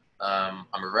 because I'm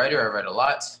a writer. I write a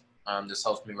lot. This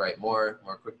helps me write more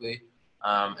quickly.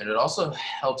 And it also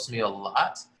helps me a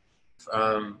lot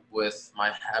with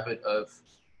my habit of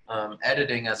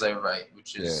editing as I write,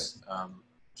 which is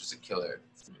just a killer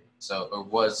for me. So, or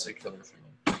was a killer for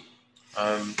me.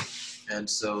 And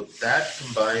so that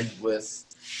combined with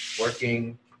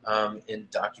working in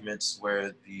documents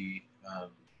where the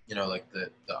like the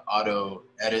auto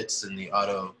edits and the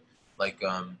auto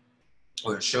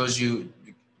where it shows you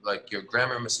like your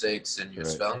grammar mistakes and your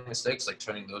spelling mistakes, like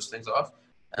turning those things off.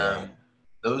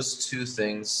 Those two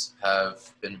things have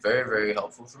been very, very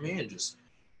helpful for me in just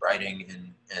writing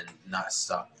and not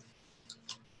stopping,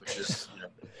 which is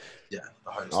the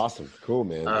hardest. Awesome, cool,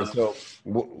 man.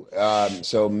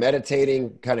 So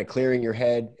meditating, kind of clearing your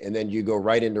head, and then you go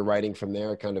right into writing from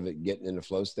there, kind of getting in the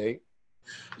flow state.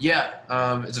 Yeah,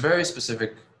 it's a very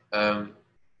specific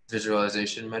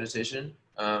visualization meditation,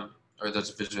 or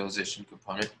there's a visualization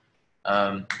component.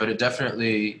 But it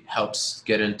definitely helps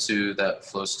get into that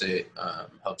flow state,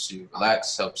 helps you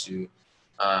relax, helps you,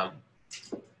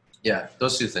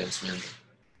 those two things, man.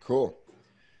 Cool.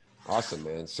 Awesome,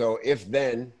 man. So if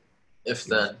then. Give us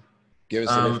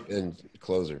an if then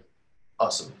closer.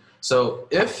 Awesome. So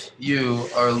if you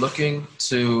are looking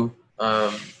to,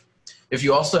 if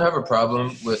you also have a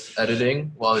problem with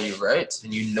editing while you write,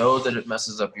 and you know that it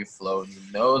messes up your flow, and you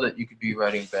know that you could be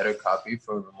writing better copy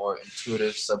from a more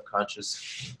intuitive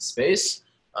subconscious space,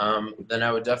 then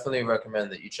I would definitely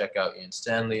recommend that you check out Ian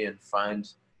Stanley and find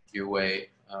your way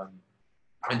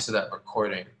into that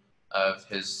recording of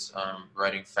his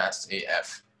Writing Fast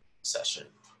AF session.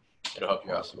 It'll help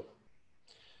you out.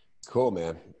 Cool,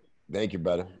 man. Thank you,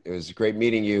 brother. It was great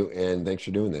meeting you, and thanks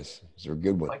for doing this. It was a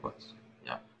good one. Likewise.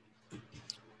 Yeah.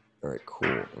 All right, cool.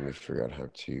 Let me figure out how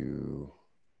to.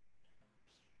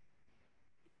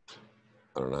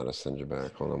 I don't know how to send you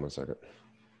back. Hold on one second.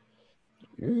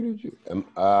 If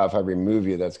I remove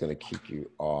you, that's going to kick you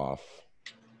off.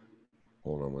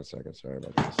 Hold on one second. Sorry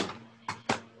about this.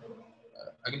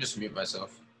 I can just mute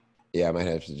myself. Yeah, I might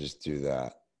have to just do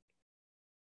that.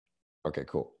 Okay,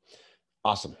 cool.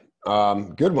 Awesome.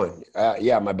 Good one.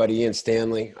 Yeah, my buddy Ian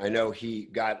Stanley. I know he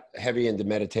got heavy into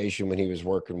meditation when he was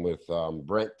working with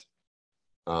Brent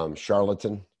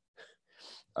Charlatan.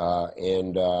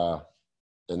 And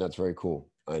that's very cool.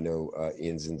 I know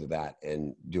Ian's into that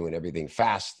and doing everything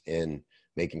fast and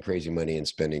making crazy money and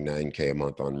spending $9,000 a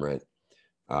month on rent.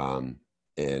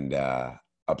 And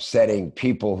upsetting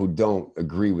people who don't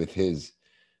agree with his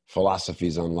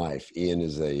philosophies on life. Ian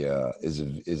is a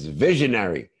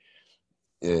visionary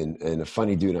and a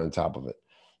funny dude on top of it.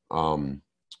 Cool.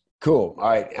 All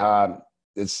right.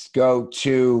 Let's go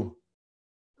to,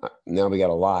 now we got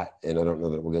a lot, and I don't know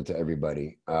that we'll get to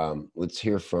everybody. Let's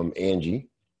hear from Angie.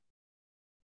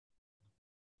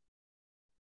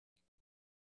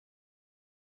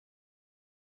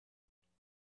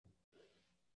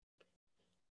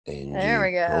 Angie, there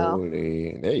we go.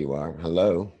 Holy, there you are.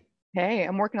 Hello. Hey,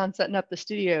 I'm working on setting up the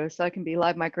studio so I can be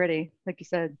live mic ready, like you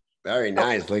said. Very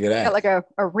nice. Look at that. Got like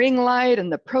a ring light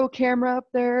and the pro camera up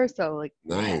there. So like,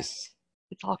 nice.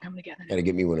 Yeah, it's all coming together. Got to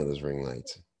get me one of those ring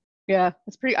lights. Yeah,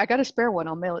 it's pretty. I got a spare one.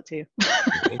 I'll mail it to you.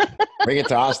 Bring it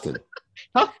to Austin.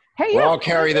 Oh, hey, we'll all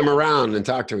carry them around and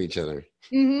talk to each other.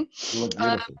 Mm-hmm. Look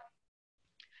beautiful.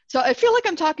 So I feel like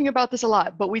I'm talking about this a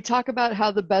lot, but we talk about how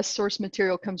the best source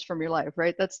material comes from your life,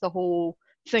 right? That's the whole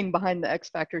thing behind the X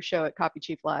Factor show at Copy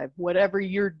Chief Live. Whatever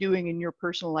you're doing in your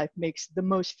personal life makes the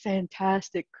most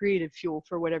fantastic creative fuel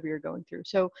for whatever you're going through.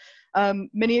 So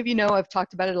many of you know, I've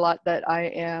talked about it a lot, that I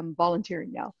am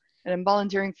volunteering now. And I'm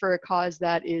volunteering for a cause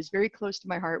that is very close to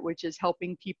my heart, which is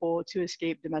helping people to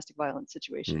escape domestic violence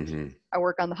situations. Mm-hmm. I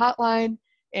work on the hotline,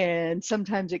 and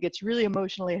sometimes it gets really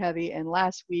emotionally heavy. And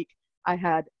last week I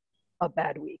had a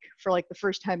bad week for like the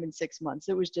first time in 6 months.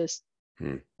 It was just,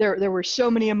 there were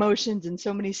so many emotions and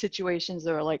so many situations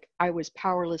that are like, I was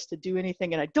powerless to do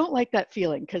anything. And I don't like that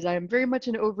feeling, because I am very much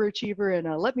an overachiever and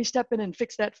a let me step in and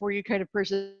fix that for you kind of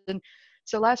person.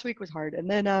 So last week was hard. And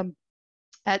then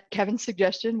at Kevin's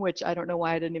suggestion, which I don't know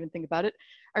why I didn't even think about it,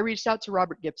 I reached out to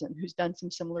Robert Gibson, who's done some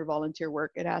similar volunteer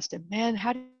work, and asked him, man,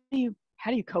 how do you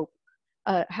cope?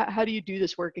 How do you do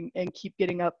this work and keep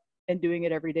getting up and doing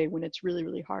it every day when it's really,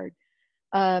 really hard?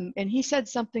 And he said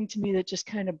something to me that just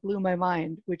kind of blew my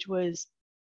mind, which was,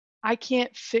 I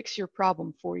can't fix your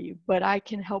problem for you, but I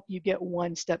can help you get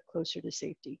one step closer to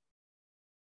safety.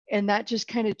 And that just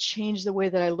kind of changed the way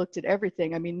that I looked at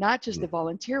everything. I mean, not just the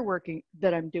volunteer working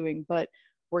that I'm doing, but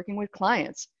working with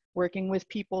clients, working with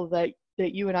people that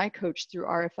you and I coach through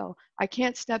RFL. I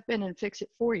can't step in and fix it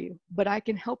for you, but I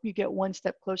can help you get one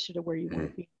step closer to where you want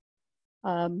to be.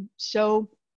 So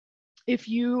if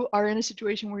you are in a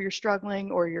situation where you're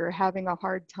struggling or you're having a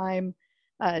hard time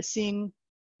seeing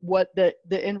what the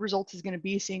end result is going to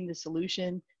be, seeing the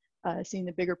solution, seeing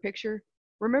the bigger picture,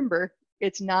 remember,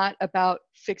 it's not about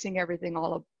fixing everything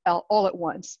all at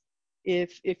once.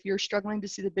 If you're struggling to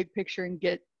see the big picture and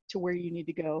get to where you need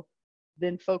to go,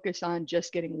 then focus on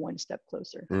just getting one step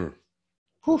closer.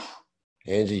 Whew.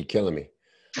 Angie, you're killing me.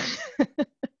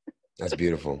 That's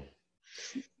beautiful.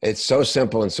 It's so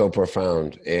simple and so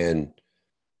profound. And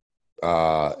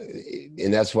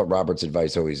that's what Robert's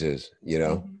advice always is, you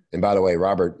know? Mm-hmm. And by the way,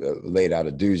 Robert laid out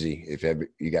a doozy, if ever,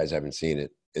 you guys haven't seen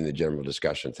it, in the general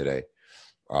discussion today,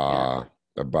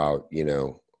 about,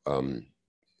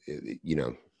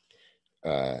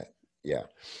 yeah.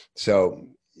 So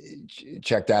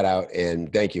check that out.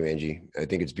 And thank you, Angie. I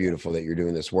think it's beautiful that you're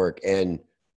doing this work. And,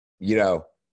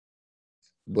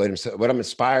 what I'm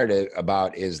inspired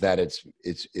about is that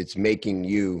it's making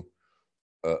you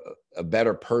a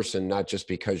better person, not just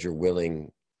because you're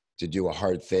willing to do a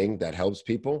hard thing that helps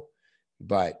people,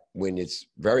 but when it's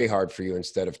very hard for you,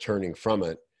 instead of turning from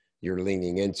it, you're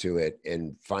leaning into it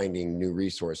and finding new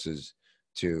resources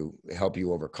to help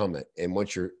you overcome it. And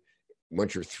once you're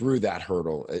through that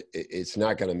hurdle, it's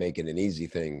not going to make it an easy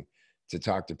thing to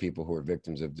talk to people who are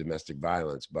victims of domestic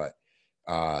violence, but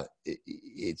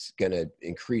it's going to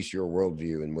increase your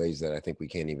worldview in ways that I think we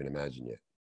can't even imagine yet.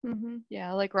 Mm-hmm.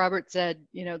 Yeah, like Robert said,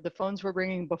 the phones were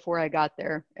ringing before I got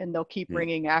there, and they'll keep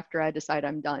ringing after I decide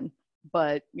I'm done.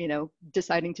 But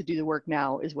deciding to do the work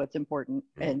now is what's important,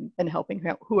 and helping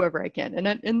whoever I can,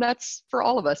 and that's for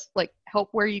all of us. Like, help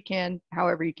where you can,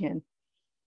 however you can.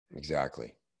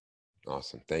 Exactly.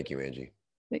 Awesome. Thank you, Angie.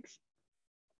 Thanks.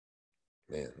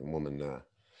 Man, the woman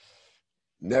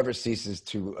never ceases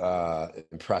to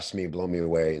impress me, blow me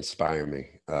away, inspire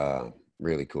me.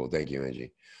 Really cool. Thank you,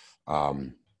 Angie.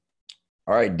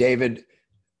 All right, David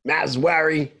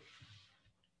Mazwari.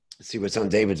 Let's see what's on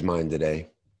David's mind today.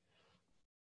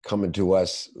 Coming to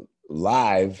us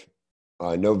live.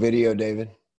 No video, David.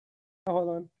 Oh, hold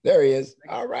on. There he is.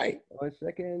 All right. 1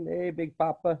 second. Hey, Big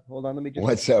Papa. Hold on. Let me just.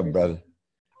 What's up, brother?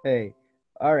 Hey.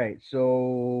 All right.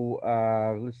 So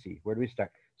let's see. Where do we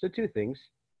start? So 2 things.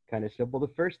 Kind of simple. The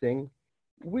first thing,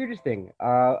 weirdest thing.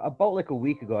 About like a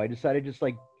week ago, I decided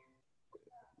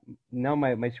now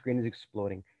my screen is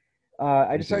exploding.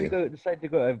 I decided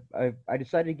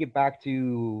to get back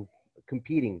to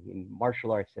competing in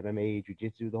martial arts, MMA,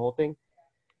 jiu-jitsu, the whole thing.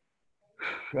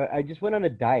 I just went on a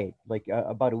diet like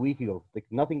about a week ago, like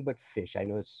nothing but fish. I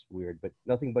know it's weird, but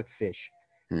nothing but fish.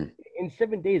 In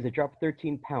 7 days, I dropped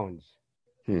 13 pounds.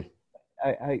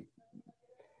 I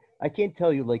can't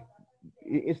tell you, like,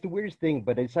 it's the weirdest thing,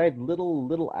 but I decided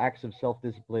little acts of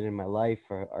self-discipline in my life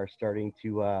are starting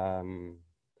to,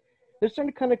 they're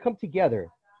starting to kind of come together.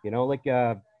 Like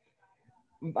I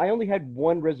only had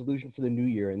one resolution for the new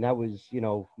year, and that was,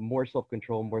 more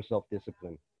self-control, more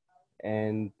self-discipline.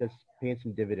 And that's paying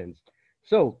some dividends.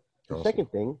 So the Awesome.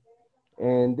 Second thing,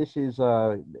 and this is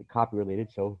copy related,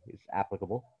 so it's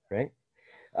applicable, right?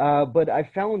 But I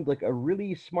found like a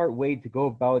really smart way to go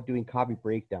about doing copy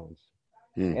breakdowns.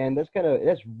 And that's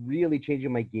really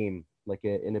changing my game, like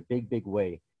in a big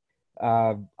way.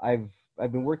 I've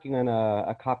been working on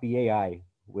a copy AI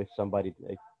with somebody,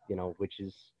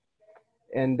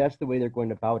 and that's the way they're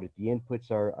going about it. The inputs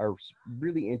are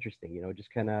really interesting,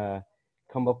 just kind of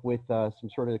come up with some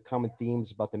sort of common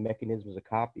themes about the mechanisms of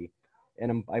copy.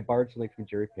 And I borrowed something from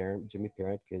Jimmy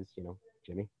Parent, because,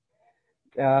 Jimmy.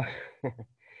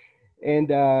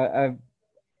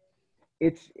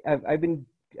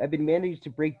 I've been managed to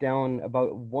break down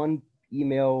about one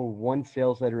email, one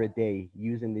sales letter a day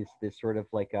using this sort of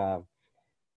like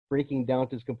breaking down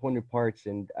to its component parts.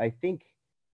 And I think,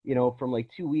 from like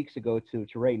 2 weeks ago to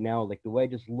right now, like the way I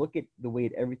just look at the way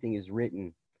everything is written,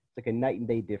 it's like a night and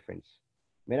day difference.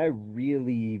 I mean, I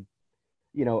really,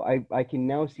 I can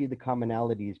now see the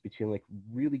commonalities between like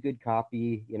really good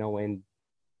copy, and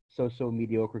so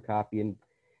mediocre copy. And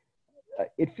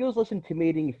it feels less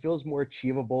intimidating. It feels more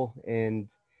achievable. And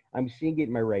I'm seeing it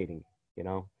in my writing,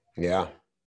 Yeah.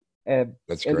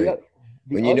 That's great.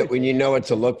 When you know what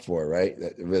to look for, right?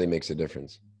 That really makes a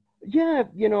difference. Yeah.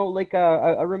 Like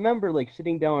I remember like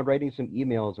sitting down and writing some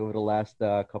emails over the last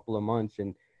couple of months,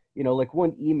 and like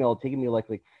one email taking me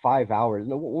like 5 hours.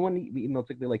 No, one email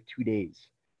took me like 2 days.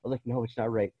 I was like, no, it's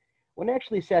not right. When I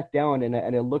actually sat down and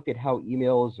I looked at how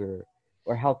emails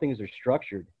or how things are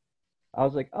structured, I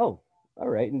was like, oh, all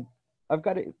right. And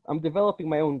I'm developing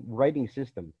my own writing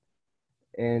system.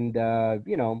 And, I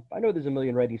know there's a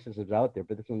million writing systems out there,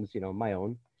 but this one's, my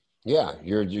own. Yeah,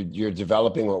 you're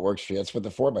developing what works for you. That's what the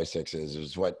 4x6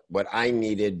 is what I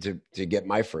needed to get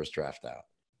my first draft out.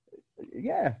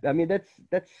 Yeah, I mean that's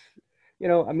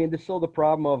there's still the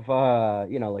problem of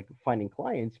like finding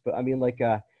clients, but I mean like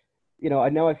now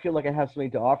I feel like I have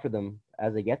something to offer them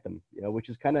as I get them, which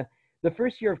is kind of the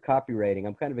first year of copywriting,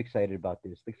 I'm kind of excited about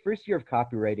this. The first year of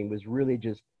copywriting was really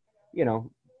just, you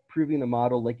know, proving the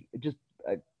model, like just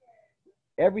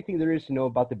everything there is to know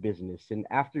about the business. And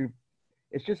after,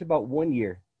 it's just about 1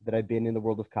 year that I've been in the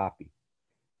world of copy.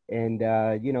 And,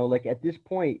 you know, like at this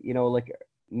point, you know, like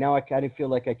now I kind of feel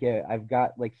like I've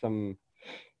got like some,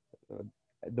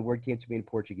 the word came to me in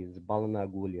Portuguese, bala na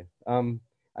agulha.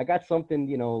 I got something,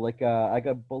 you know, like I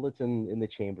got bullets in the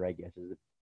chamber, I guess. Is it?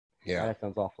 Yeah. That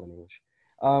sounds awful in English.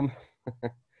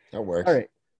 That works. All right.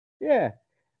 Yeah.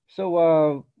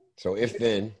 So if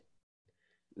then.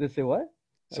 Let's say what?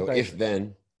 So if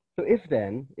then. So if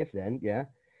then, yeah.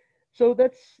 So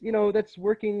that's, you know, that's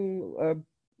working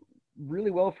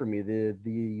really well for me.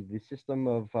 The system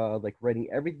of like writing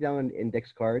everything down on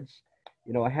index cards.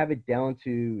 You know, I have it down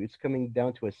to, it's coming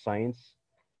down to a science,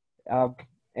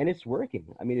 and it's working.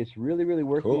 I mean, it's really, really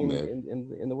working Cool,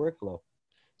 in the workflow.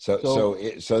 So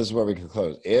this is where we can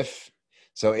close. If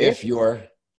you are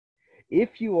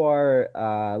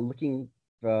looking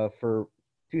for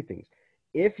two things,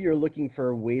 if you're looking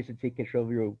for ways to take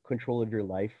control of your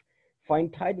life,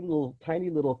 find tiny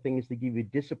little things that give you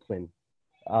discipline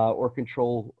or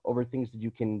control over things that you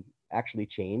can actually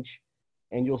change,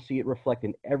 and you'll see it reflect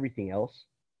in everything else.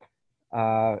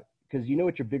 Because you know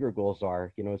what your bigger goals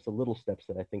are. You know, it's the little steps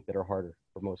that I think that are harder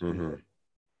for most people.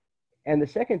 And the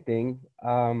second thing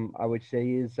I would say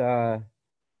is,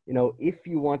 you know, if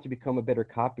you want to become a better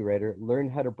copywriter, learn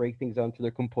how to break things down to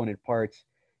their component parts.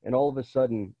 And all of a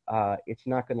sudden, it's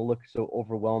not going to look so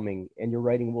overwhelming, and your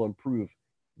writing will improve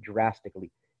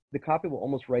drastically. The copy will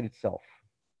almost write itself.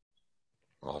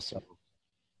 Awesome.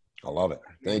 I love it.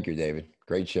 Thank you, David.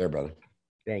 Great share, brother.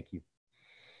 Thank you.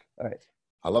 All right.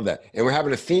 I love that. And we're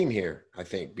having a theme here, I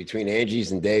think, between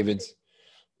Angie's and David's,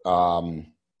 and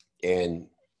even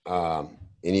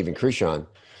Krishan,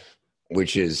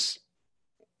 which is,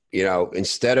 you know,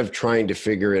 instead of trying to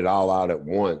figure it all out at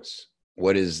once,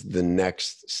 what is the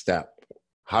next step?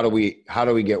 How do we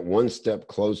get one step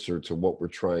closer to what we're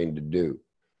trying to do?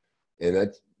 And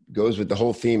that goes with the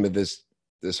whole theme of this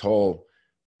whole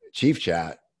Chief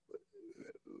Chat,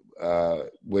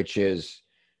 which is,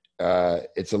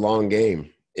 it's a long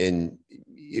game. And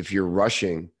if you're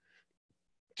rushing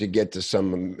to get to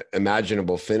some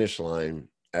imaginable finish line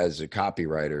as a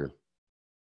copywriter,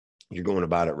 you're going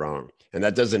about it wrong. And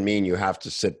that doesn't mean you have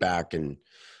to sit back and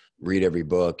read every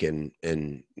book and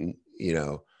you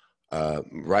know,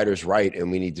 writers write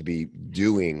and we need to be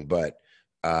doing, but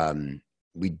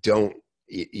we don't,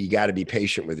 you got to be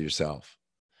patient with yourself.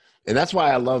 And that's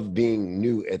why I love being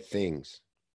new at things,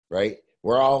 right?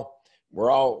 We're all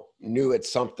new at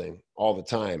something all the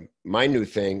time. My new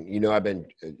thing, you know, I've been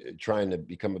trying to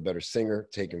become a better singer,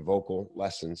 taking vocal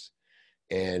lessons,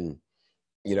 and,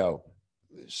 you know,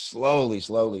 slowly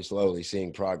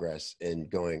seeing progress and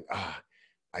going,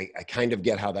 I kind of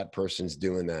get how that person's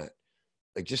doing that.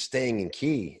 Like just staying in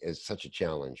key is such a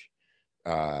challenge.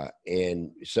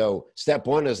 And so step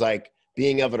one is like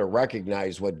being able to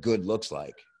recognize what good looks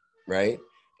like, right?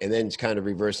 And then it's kind of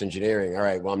reverse engineering. All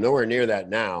right, well, I'm nowhere near that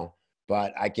now,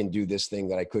 but I can do this thing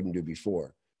that I couldn't do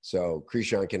before. So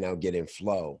Krishan can now get in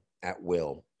flow at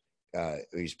will.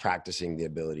 He's practicing the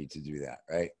ability to do that,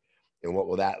 right? And what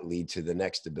will that lead to the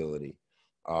next ability?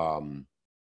 You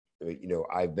know,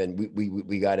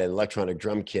 we got an electronic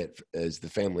drum kit as the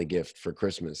family gift for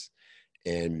Christmas.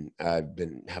 And I've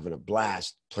been having a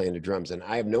blast playing the drums, and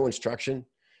I have no instruction.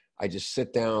 I just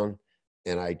sit down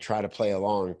and I try to play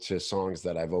along to songs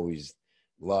that I've always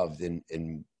loved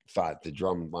and thought the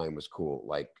drum line was cool.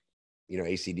 Like, you know,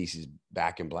 AC/DC's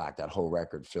Back in Black, that whole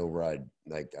record, Phil Rudd,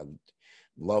 like I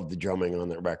love the drumming on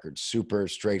that record. Super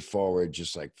straightforward,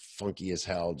 just like funky as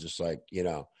hell, just like, you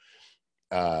know,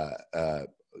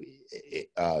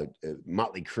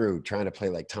 Motley Crue trying to play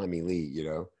like Tommy Lee, you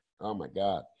know, oh my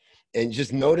God. And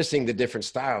just noticing the different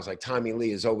styles, like Tommy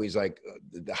Lee is always like,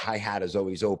 the hi-hat is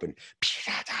always open.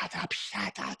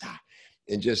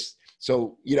 And just,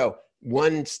 so, you know,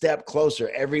 one step closer,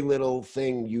 every little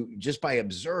thing you, just by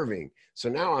observing. So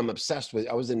now I'm obsessed with,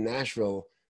 I was in Nashville,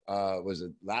 was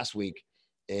it last week?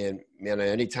 And man,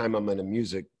 anytime I'm in a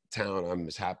music town, I'm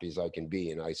as happy as I can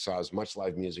be. And I saw as much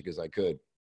live music as I could.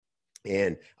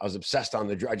 And I was obsessed on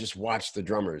I just watched the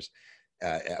drummers.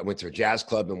 I went to a jazz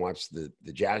club and watched the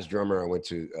jazz drummer. I went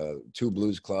to 2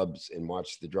 blues clubs and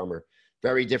watched the drummer.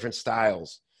 Very different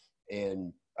styles,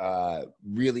 and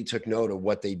really took note of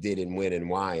what they did and when and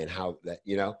why and how that,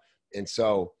 you know. And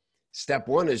so step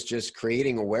one is just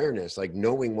creating awareness, like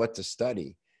knowing what to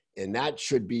study. And that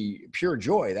should be pure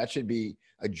joy. That should be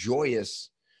a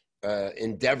joyous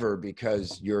endeavor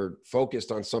because you're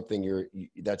focused on something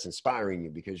that's inspiring you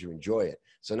because you enjoy it.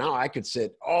 So now I could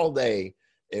sit all day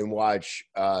and watch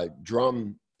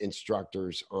drum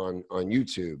instructors on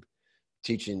YouTube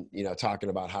teaching, talking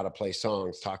about how to play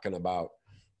songs, talking about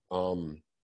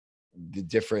the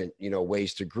different,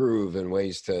 ways to groove and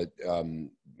ways to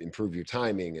improve your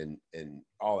timing and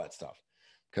all that stuff.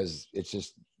 Because it's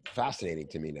just fascinating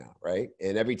to me now, right?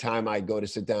 And every time I go to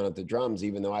sit down at the drums,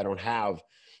 even though I don't have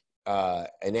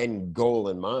an end goal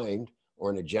in mind or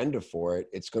an agenda for it,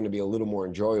 it's going to be a little more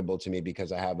enjoyable to me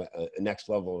because I have a next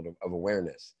level of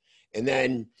awareness. And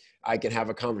then I can have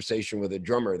a conversation with a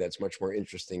drummer that's much more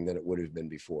interesting than it would have been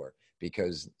before,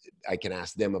 because I can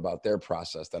ask them about their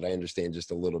process that I understand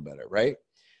just a little better, right?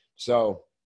 So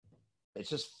it's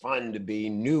just fun to be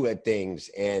new at things.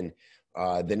 And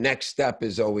the next step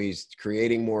is always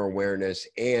creating more awareness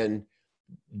and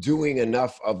doing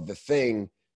enough of the thing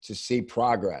to see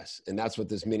progress. And that's what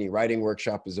this mini writing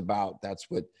workshop is about. That's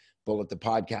what Bullet the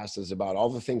podcast is about. All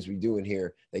the things we do in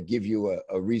here that give you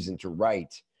a reason to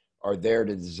write are there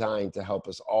to design to help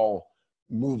us all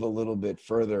move a little bit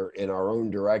further in our own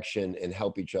direction and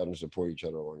help each other and support each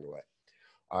other along the way.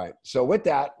 All right. So with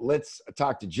that, let's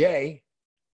talk to Jay,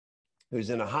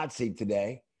 who's in a hot seat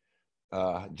today.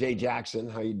 Jay Jackson,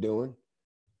 how you doing?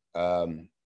 We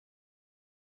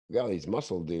got all these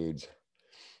muscle dudes.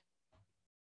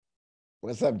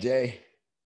 What's up, Jay?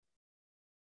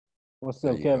 What's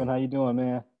up, Kevin? How you doing,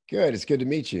 man? Good. It's good to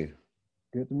meet you.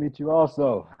 Good to meet you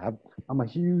also. I'm a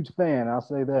huge fan. I'll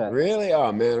say that. Really?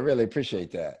 Oh, man, I really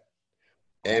appreciate that.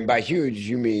 And by huge,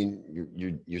 you mean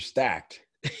you're stacked.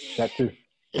 That too.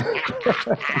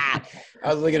 I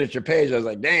was looking at your page. I was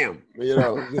like, damn,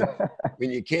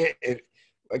 when you can't,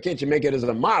 why can't you make it as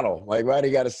a model? Like, why do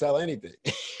you got to sell anything?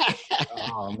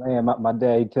 Oh, man, my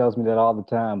dad, he tells me that all the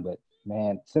time. But,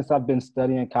 man, since I've been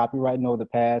studying copywriting over the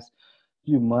past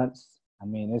few months, I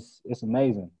mean, it's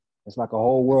amazing. It's like a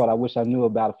whole world I wish I knew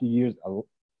about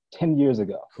 10 years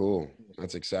ago. Cool.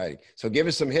 That's exciting. So give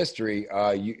us some history.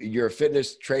 You're a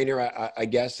fitness trainer, I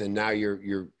guess, and now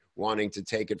you're wanting to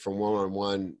take it from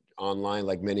one-on-one online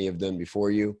like many have done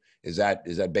before you. Is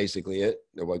that basically it?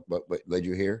 What led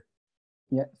you here?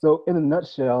 Yeah. So in a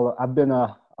nutshell, I've been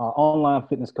a online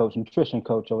fitness coach, nutrition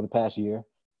coach over the past year.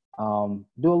 Do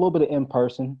a little bit of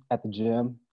in-person at the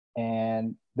gym.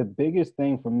 And the biggest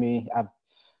thing for me, I've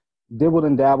dibbled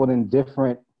and dabbled in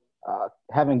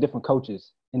having different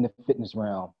coaches in the fitness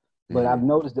realm. But I've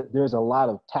noticed that there's a lot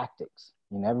of tactics.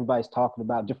 Everybody's talking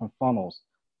about different funnels.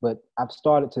 But I've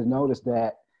started to notice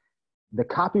that the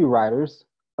copywriters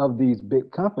of these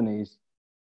big companies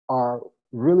are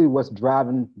really what's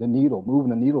driving the needle, moving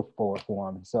the needle forward for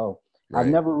them. So right.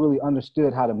 I've never really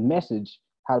understood how to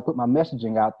put my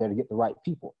messaging out there to get the right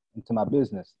people into my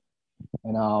business.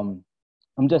 And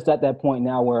I'm just at that point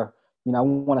now where, I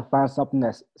want to find something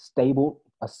that's stable,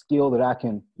 a skill that I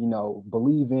can,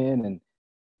 believe in and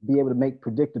be able to make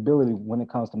predictability when it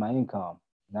comes to my income.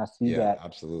 And I see that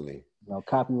absolutely.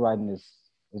 Copywriting is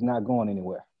not going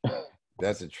anywhere.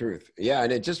 That's the truth. Yeah.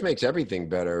 And it just makes everything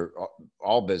better.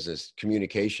 All business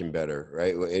communication better,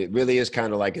 right? It really is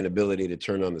kind of like an ability to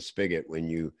turn on the spigot when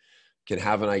you can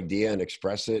have an idea and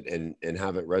express it and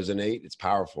have it resonate. It's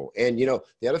powerful. And,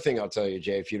 the other thing I'll tell you,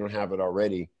 Jay, if you don't have it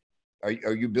already,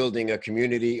 are you building a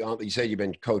community? You said you've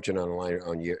been coaching online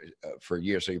for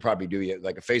years, so you probably do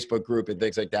like a Facebook group and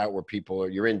things like that where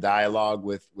you're in dialogue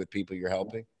with people you're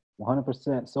helping?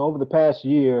 100%. So over the past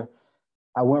year,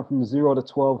 I went from 0 to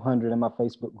 1,200 in my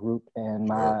Facebook group, and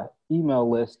my email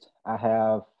list, I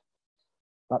have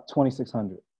about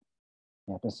 2,600.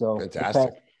 And so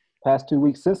fantastic. The past 2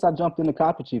 weeks, since I jumped into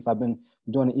Copy Chief, I've been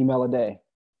doing an email a day.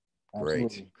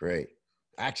 Absolutely. Great.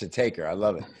 Action taker. I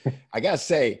love it. I got to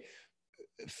say,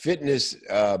 fitness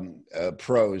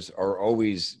pros are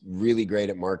always really great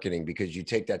at marketing because you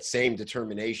take that same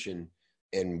determination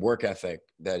and work ethic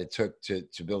that it took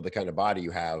to build the kind of body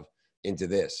you have into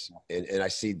this. And I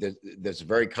see that that's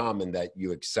very common that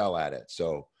you excel at it.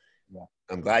 So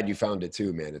I'm glad you found it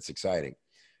too, man. It's exciting.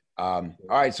 All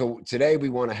right. So today we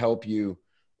want to help you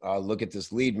look at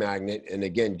this lead magnet. And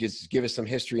again, just give us some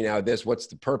history now of this. What's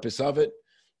the purpose of it?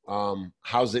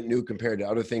 How's it new compared to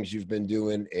other things you've been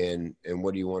doing? And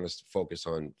what do you want us to focus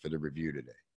on for the review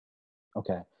today?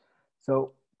 Okay.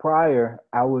 So prior,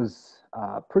 I was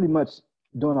pretty much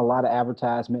doing a lot of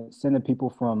advertisement, sending people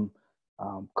from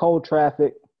cold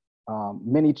traffic,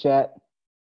 mini chat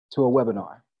to a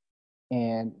webinar.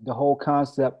 And the whole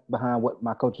concept behind what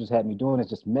my coaches had me doing is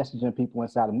just messaging people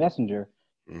inside of Messenger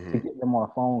to get them on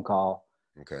a phone call.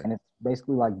 Okay. And it's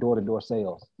basically like door-to-door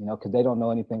sales, because they don't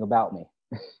know anything about me.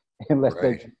 unless Right.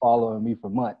 they've been following me for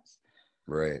months.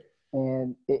 Right.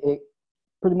 And it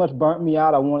pretty much burnt me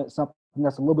out. I wanted something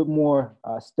that's a little bit more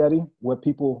steady, where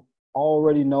people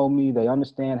already know me, they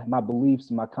understand my beliefs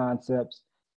and my concepts.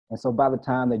 And so by the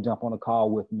time they jump on a call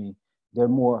with me, they're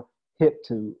more hip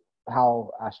to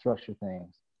how I structure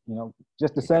things. You know,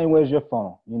 just the same way as your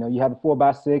phone. You know, you have a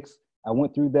 4x6. I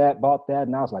went through that, bought that,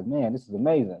 and I was like, man, this is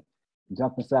amazing.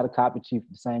 Jumped inside a Copy Chief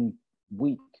the same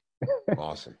week.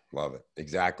 Awesome. Love it.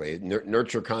 Exactly.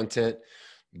 Nurture content,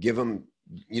 give them,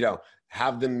 you know,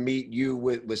 have them meet you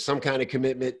with some kind of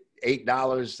commitment,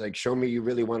 $8, like show me you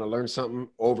really want to learn something,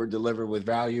 over deliver with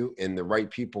value, and the right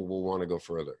people will want to go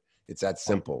further. It's that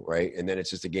simple, right? And then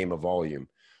it's just a game of volume.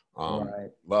 Right.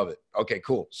 Love it. Okay,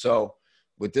 cool. So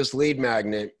with this lead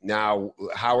magnet, now,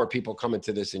 how are people coming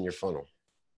to this in your funnel?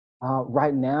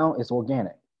 Right now, it's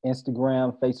organic.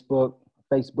 Instagram, Facebook,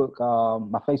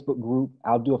 my Facebook group.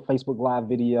 I'll do a Facebook Live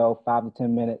video, 5 to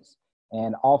 10 minutes,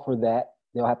 and offer that.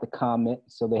 They'll have to comment,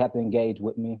 so they have to engage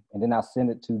with me, and then I'll send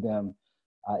it to them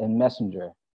in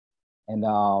Messenger. And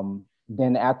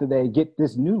then after they get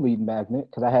this new lead magnet,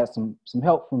 because I had some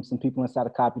help from some people inside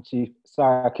of Copy Chief.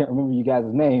 Sorry, I can't remember you guys'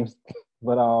 names,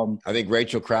 but I think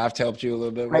Rachel Kraft helped you a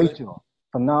little bit with Rachel,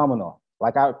 phenomenal.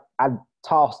 Like I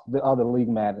tossed the other lead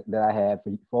magnet that I had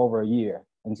for over a year,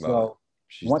 and so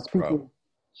once people,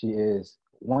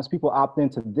 once people opt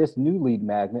into this new lead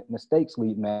magnet, Mistakes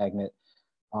lead magnet,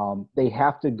 they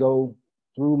have to go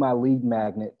through my lead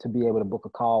magnet to be able to book a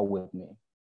call with me.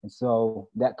 And so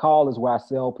that call is where I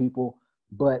sell people.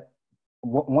 But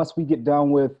once we get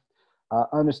done with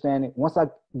understanding, once I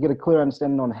get a clear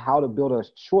understanding on how to build a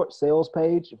short sales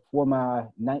page for my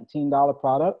 $19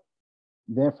 product,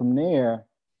 then from there,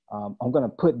 I'm going to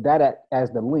put that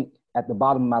as the link at the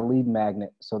bottom of my lead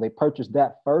magnet. So they purchase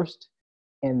that first,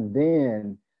 and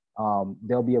then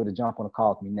they'll be able to jump on a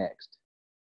call with me next.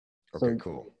 Okay, So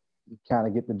cool. You kind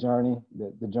of get the journey,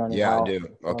 the journey. Yeah, I do.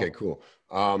 Okay, cool.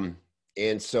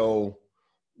 And so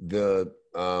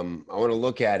I want to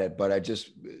look at it, but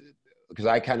because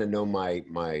I kind of know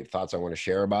my thoughts I want to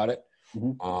share about it.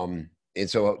 Mm-hmm. And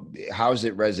so how's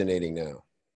it resonating now?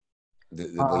 The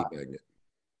lead magnet.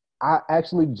 I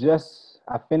actually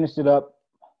I finished it up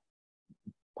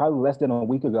probably less than a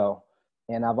week ago,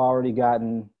 and I've already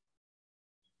gotten,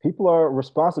 people are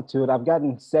responsive to it. I've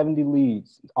gotten 70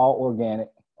 leads, all organic,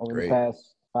 over Great. the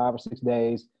past 5 or 6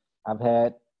 days. I've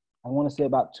had, I want to say,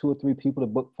 about 2 or 3 people to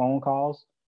book phone calls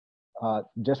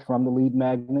just from the lead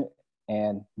magnet,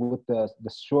 and with the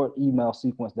short email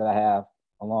sequence that I have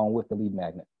along with the lead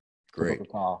magnet. Great. To book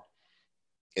a call.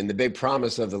 And the big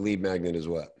promise of the lead magnet is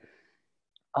what?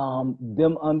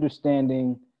 Them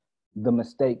understanding the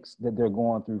mistakes that they're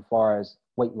going through as far as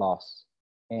weight loss.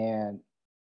 And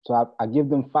so I give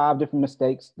them 5 different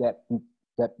mistakes that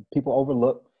people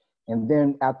overlook. And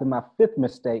then after my 5th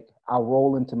mistake, I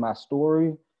roll into my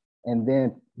story and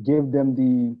then give them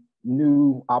the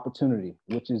new opportunity,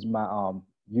 which is my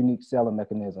unique selling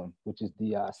mechanism, which is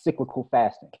the cyclical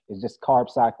fasting. It's just carb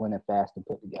cycling and fasting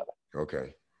put together.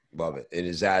 Okay. Love it. And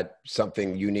is that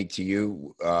something unique to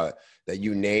you that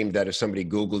you named, that if somebody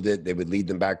Googled it, they would lead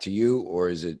them back to you? Or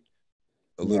is it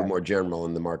a little more general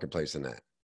in the marketplace than that?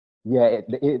 Yeah,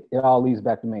 it all leads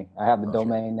back to me. I have the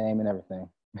domain name and everything.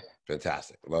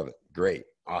 Fantastic. Love it. Great.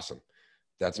 Awesome.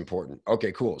 That's important.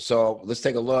 Okay, cool. So let's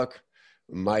take a look.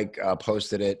 Mike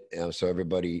posted it, so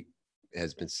everybody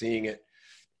has been seeing it.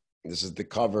 This is the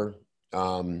cover.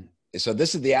 So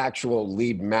this is the actual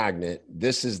lead magnet.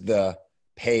 This is the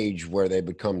page where they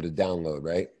would come to download,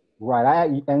 right?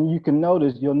 Right. And you'll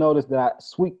notice that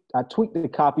I tweaked the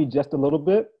copy just a little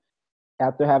bit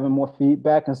after having more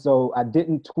feedback. And so I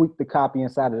didn't tweak the copy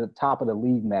inside of the top of the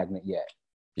lead magnet yet.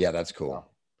 Yeah, that's cool.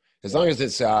 As long as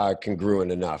it's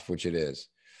congruent enough, which it is.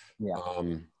 Yeah.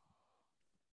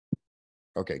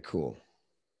 Okay, cool.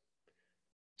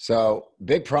 So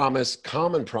big promise,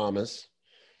 common promise.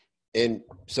 And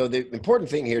so the important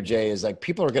thing here, Jay, is like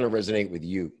people are going to resonate with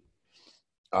you.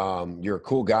 You're a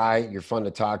cool guy. You're fun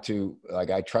to talk to. Like,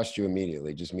 I trust you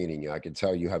immediately just meeting you. I can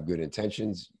tell you have good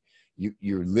intentions.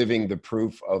 You're living the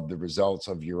proof of the results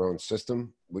of your own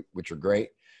system, which are great.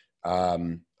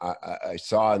 I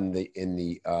saw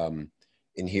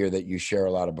in here that you share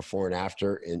a lot of before and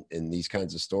after in these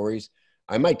kinds of stories.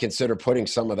 I might consider putting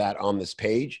some of that on this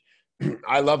page.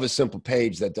 I love a simple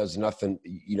page that does nothing.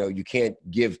 You know, you can't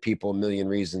give people a million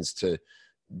reasons to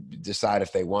decide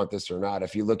if they want this or not.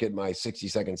 If you look at my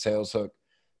 60-second sales hook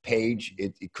page,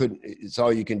 it's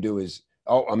all you can do is,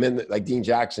 like Dean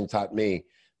Jackson taught me,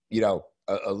 you know,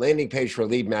 a landing page for a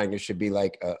lead magnet should be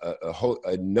like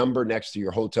a number next to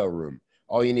your hotel room.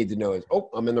 All you need to know is,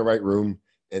 I'm in the right room,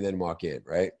 and then walk in,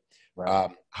 right?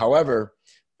 Right. However,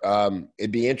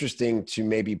 it'd be interesting to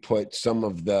maybe put some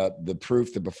of the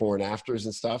proof, the before and afters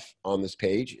and stuff on this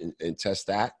page and test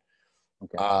that.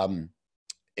 Okay.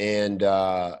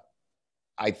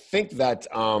 I think that,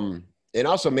 and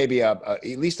also maybe at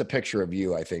least a picture of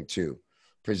you, I think too,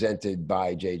 presented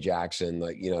by Jay Jackson.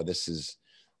 Like, this is,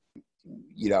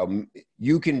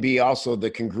 you can be also the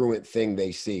congruent thing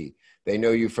they see. They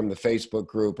know you from the Facebook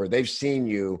group, or they've seen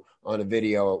you on a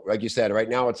video. Like you said, right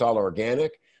now it's all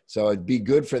organic. So it'd be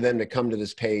good for them to come to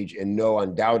this page and know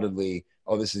undoubtedly,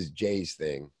 oh, this is Jay's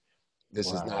thing.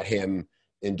 This is not him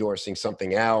endorsing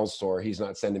something else, or he's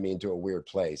not sending me into a weird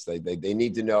place. They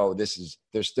need to know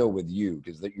they're still with you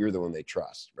because you're the one they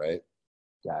trust, right?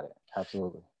 Got it.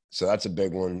 Absolutely. So that's a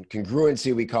big one.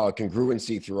 Congruency, we call it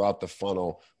congruency throughout the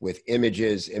funnel with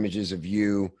images of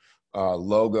you,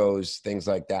 logos, things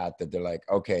like that they're like,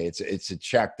 okay, it's a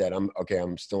check that I'm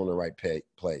still in the right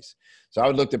place. So I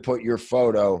would look to put your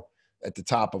photo at the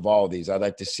top of all of these. I'd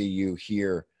like to see you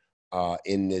here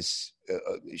in this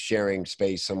sharing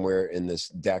space somewhere in this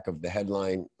deck of the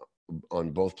headline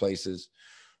on both places.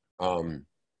 And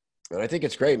I think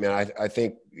it's great, man. I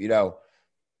think,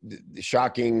 the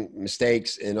shocking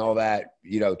mistakes and all that,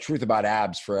 Truth About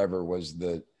Abs Forever was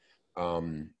the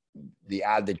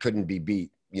ad that couldn't be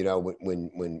beat,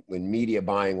 when media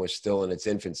buying was still in its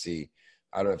infancy.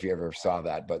 I don't know if you ever saw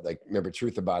that, but remember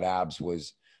Truth About Abs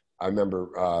was, I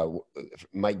remember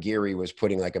Mike Geary was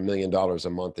putting like $1 million a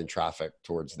month in traffic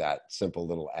towards that simple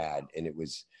little ad. And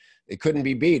it couldn't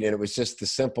be beat. And it was just the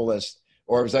simplest,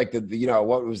 or it was like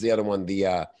what was the other one?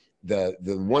 The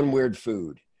one weird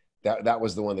food. That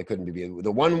was the one that couldn't be beat.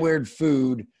 The one weird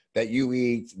food that you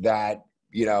eat that,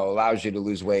 allows you to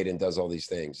lose weight and does all these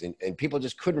things. And people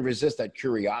just couldn't resist that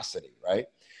curiosity. Right.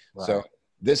 So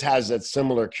this has that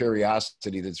similar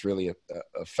curiosity that's really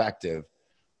effective.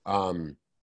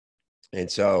 And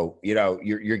so,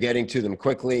 you're getting to them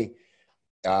quickly.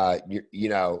 I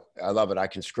love it. I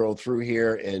can scroll through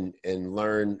here and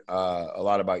learn a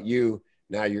lot about you.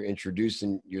 Now you're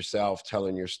introducing yourself,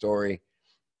 telling your story.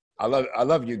 I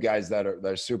love you guys that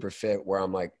are super fit, where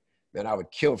I'm like, man, I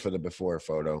would kill for the before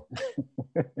photo.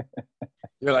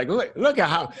 You're like, look at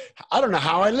how, I don't know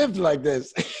how I lived like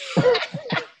this.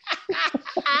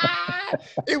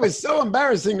 It was so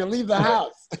embarrassing to leave the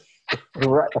house.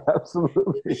 Right,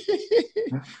 absolutely.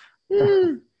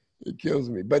 It kills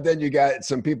me. But then you got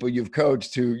some people you've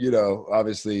coached who,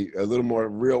 obviously a little more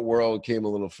real world, came a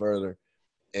little further,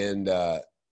 and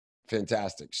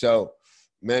fantastic. So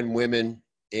men, women.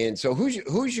 And so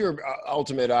who's your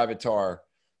ultimate avatar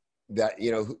that,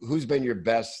 who's been your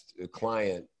best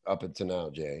client up until now,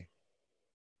 Jay?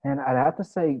 And I'd have to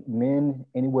say men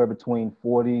anywhere between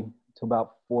 40 to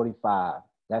about 45.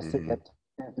 That's it. That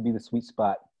tends to be the sweet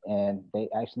spot. And they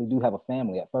actually do have a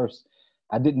family. At first,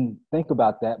 I didn't think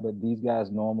about that, but these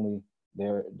guys normally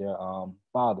they're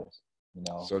fathers.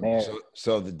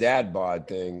 So the dad bod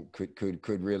thing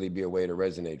could really be a way to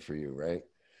resonate for you, right?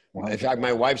 100%. In fact,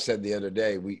 my wife said the other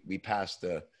day we passed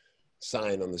a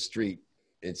sign on the street.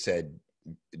 It said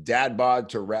 "Dad bod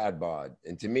to rad bod,"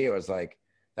 and to me it was like,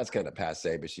 that's kind of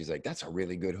passe. But she's like, that's a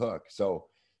really good hook. So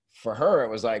for her, it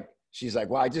was like, she's like,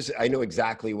 well, I know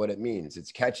exactly what it means.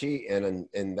 It's catchy. And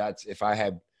that's, if I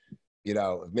had,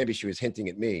 maybe she was hinting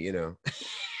at me, you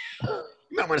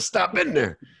might want to stop in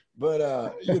there,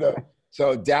 but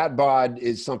so dad bod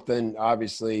is something,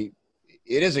 obviously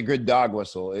it is a good dog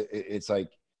whistle. It's like,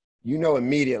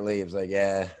 immediately it's like,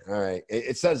 yeah, all right.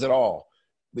 It says it all,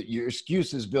 but your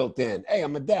excuse is built in. Hey,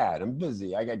 I'm a dad. I'm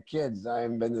busy. I got kids. I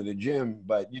haven't been to the gym,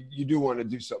 but you do want to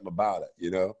do something about it,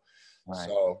 Right.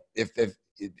 So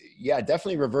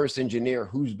definitely reverse engineer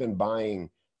who's been buying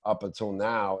up until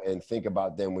now and think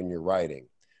about them when you're writing.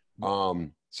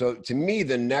 So to me,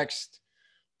 the next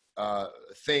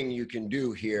thing you can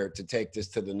do here to take this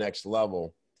to the next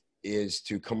level is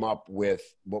to come up with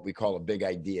what we call a big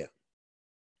idea.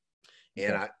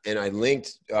 And I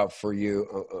linked for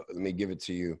you, let me give it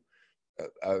to you.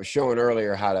 I was showing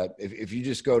earlier how to, if you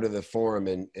just go to the forum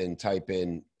and type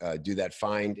in, do that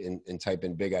find and type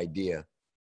in big idea.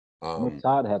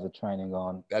 Todd has a training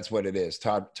on. That's what it is.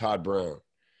 Todd Brown.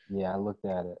 Yeah, I looked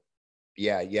at it.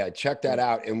 Yeah. Check that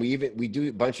out. And we do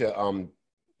a bunch of,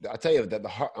 I'll tell you that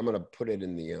I'm going to put it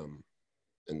in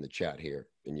the chat here,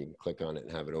 and you can click on it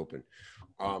and have it open.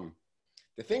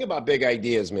 The thing about big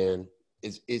ideas, man,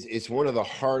 is it's one of the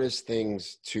hardest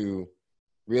things to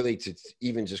really to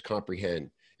even just comprehend.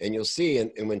 And you'll see,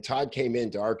 and when Todd came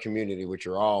into our community, which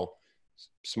are all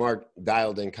smart,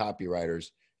 dialed in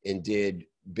copywriters, and did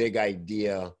big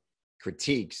idea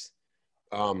critiques,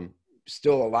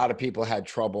 still a lot of people had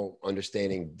trouble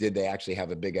understanding, did they actually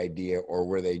have a big idea, or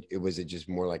was it just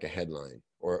more like a headline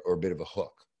or a bit of a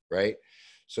hook, right?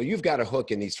 So you've got a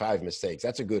hook in these 5 mistakes.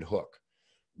 That's a good hook.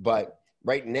 But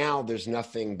right now, there's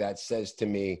nothing that says to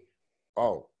me,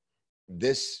 oh,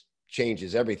 this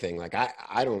changes everything. Like,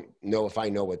 I don't know if I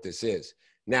know what this is.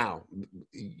 Now,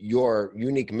 your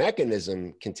unique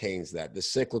mechanism contains that. The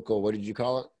cyclical, what did you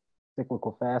call it?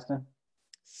 Cyclical fasting.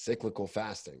 Cyclical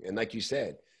fasting. And like you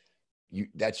said,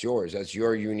 that's yours. That's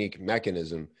your unique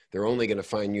mechanism. They're only going to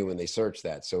find you when they search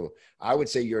that. So I would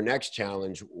say your next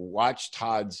challenge, watch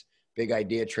Todd's big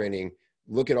idea training.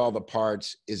 Look at all the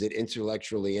parts. Is it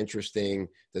intellectually interesting?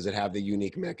 Does it have the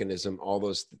unique mechanism? All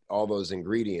those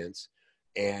ingredients,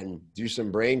 and do some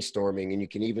brainstorming. And you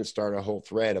can even start a whole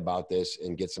thread about this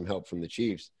and get some help from the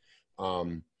Chiefs.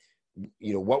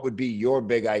 What would be your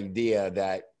big idea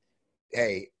that,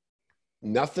 hey,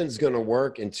 nothing's going to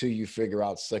work until you figure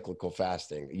out cyclical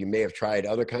fasting. You may have tried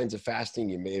other kinds of fasting.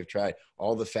 You may have tried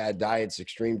all the fad diets,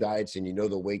 extreme diets, and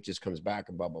the weight just comes back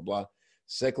and blah, blah, blah.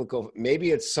 Cyclical,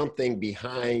 maybe it's something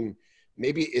behind,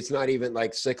 maybe it's not even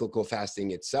like cyclical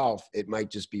fasting itself. It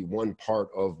might just be one part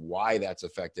of why that's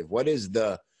effective. What is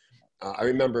I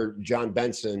remember John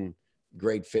Benson,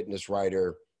 great fitness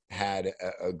writer, had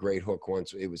a great hook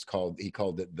once. He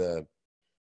called it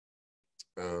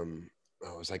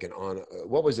it was like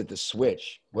what was it? The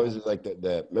switch. What was it like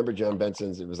remember John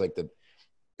Benson's, it was like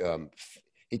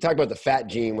he talked about the fat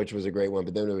gene, which was a great one,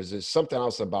 but then there was something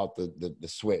else about the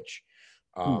switch.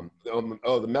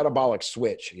 The metabolic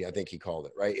switch. Yeah, I think he called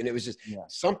it, right. And it was just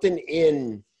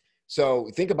something so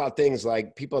think about things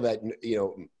like people that,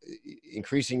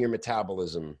 increasing your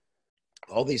metabolism,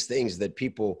 all these things that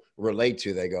people relate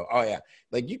to. They go, oh yeah,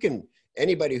 like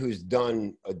anybody who's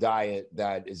done a diet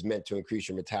that is meant to increase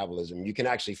your metabolism, you can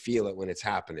actually feel it when it's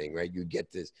happening, right? You get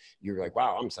this, you're like,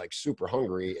 wow, I'm like super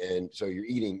hungry. And so you're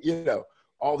eating,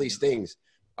 all these things.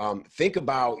 Think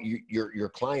about your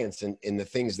clients and the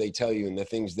things they tell you and the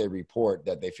things they report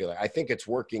that they feel like, I think it's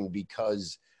working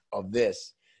because of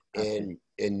this, and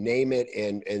name it.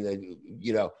 And then,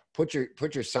 put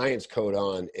your science coat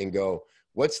on and go,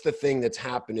 what's the thing that's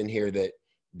happening here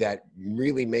that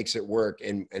really makes it work,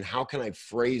 and how can I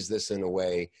phrase this in a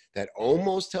way that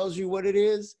almost tells you what it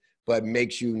is, but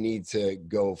makes you need to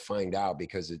go find out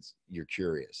because you're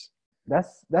curious.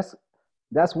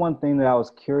 That's one thing that I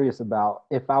was curious about.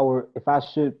 If I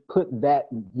should put that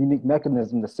unique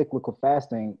mechanism, the cyclical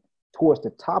fasting, towards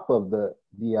the top of the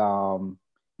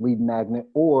lead magnet,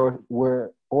 or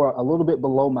a little bit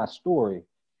below my story,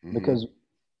 because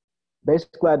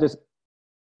basically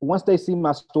once they see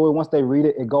my story, once they read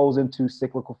it, it goes into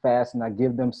cyclical fast, and I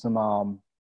give them some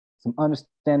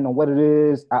understanding on what it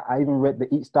is. I even read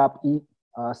the Eat Stop Eat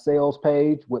sales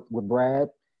page with Brad,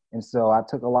 and so I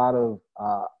took a lot of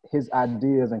his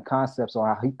ideas and concepts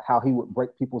on how he would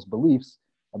break people's beliefs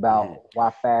about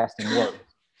why fasting works.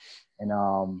 And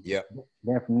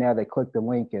then from there they click the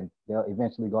link and they'll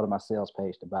eventually go to my sales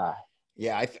page to buy.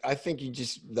 Yeah, I think you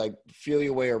just like feel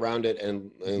your way around it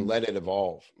and let it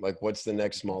evolve. Like, what's the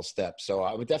next small step? So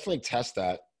I would definitely test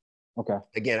that. Okay.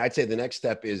 Again, I'd say the next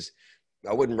step is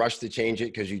I wouldn't rush to change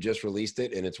it because you just released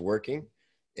it and it's working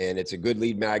and it's a good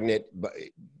lead magnet.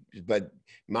 But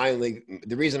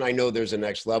the reason I know there's a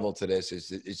next level to this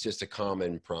is it's just a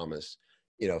common promise.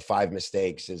 5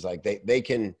 mistakes is like they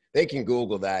can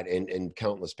Google that and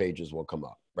countless pages will come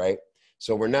up, right?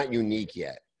 So we're not unique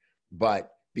yet,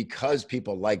 but because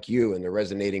people like you and they're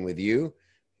resonating with you,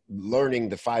 learning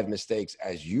the 5 mistakes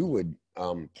as you would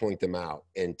point them out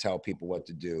and tell people what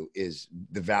to do is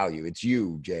the value. It's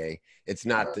you, Jay. It's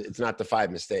not the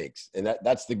 5 mistakes. And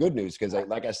that's the good news. Cause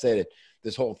like I said,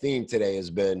 this whole theme today has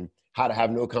been how to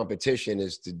have no competition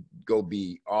is to go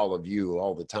be all of you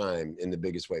all the time in the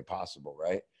biggest way possible.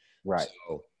 Right. Right.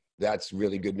 So that's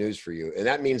really good news for you. And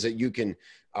that means that you can,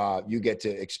 you get to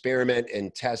experiment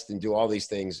and test and do all these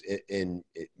things, and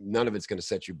none of it's going to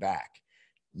set you back.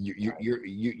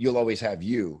 You'll always have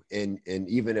you. And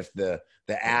even if the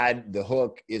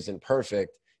hook isn't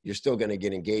perfect, you're still going to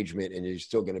get engagement and you're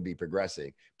still going to be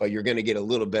progressing, but you're going to get a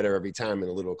little better every time and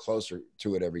a little closer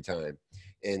to it every time.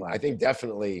 And I think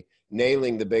definitely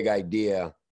nailing the big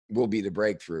idea will be the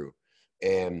breakthrough.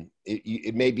 And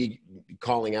it may be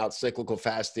calling out cyclical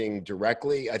fasting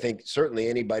directly. I think certainly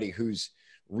anybody who's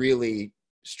really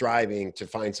striving to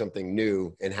find something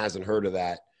new and hasn't heard of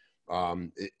that,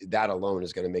 that alone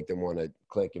is going to make them want to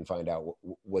click and find out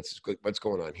what's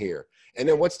going on here. And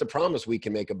then what's the promise we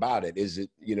can make about it? Is it,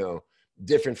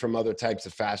 different from other types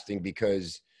of fasting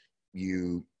because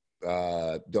you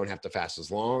don't have to fast as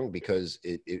long, because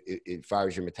it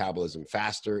fires your metabolism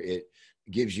faster.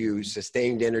 gives you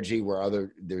sustained energy where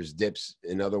there's dips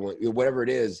in other one, whatever it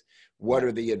is. What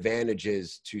are the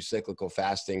advantages to cyclical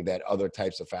fasting that other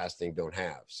types of fasting don't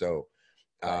have? So,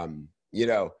 you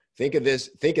know, think of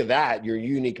that, your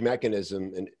unique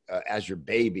mechanism and as your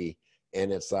baby.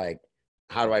 And it's like,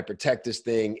 how do I protect this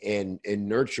thing and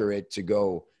nurture it to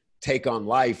go take on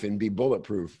life and be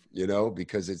bulletproof, you know,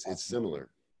 because it's similar.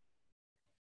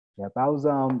 Yep.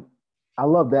 I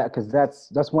love that, because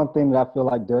that's one thing that I feel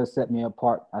like does set me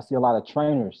apart. I see a lot of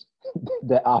trainers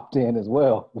that opt in as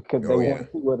well because they want to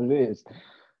see what it is.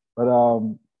 But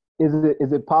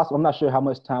is it possible? I'm not sure how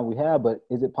much time we have, but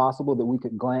is it possible that we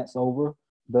could glance over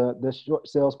the short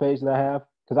sales page that I have?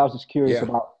 Because I was just curious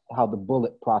about how the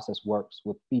bullet process works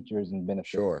with features and benefits.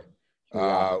 Sure.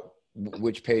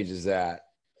 Which page is that?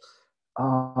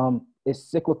 It's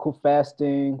cyclical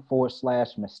fasting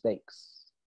 / mistakes.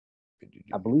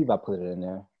 I believe I put it in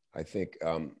there. I think,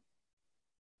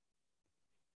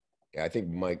 I think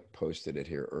Mike posted it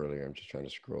here earlier. I'm just trying to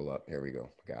scroll up. Here we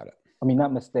go. Got it. I mean,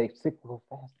 not mistakes, cyclical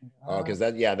fasting. Oh, because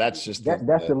that's just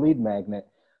that's the lead magnet.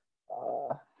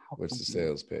 What's the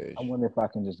sales page? I wonder if I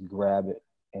can just grab it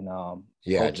and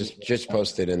just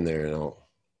post it in there and I'll. All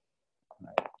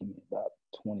right, give me about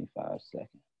 25 seconds.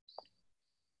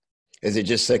 Is it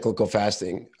just cyclical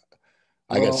fasting?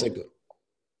 I got cyclical.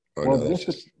 Well,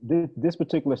 this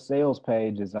particular sales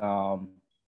page is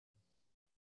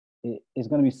it's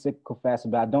going to be cyclical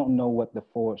fasting, but I don't know what the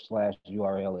 /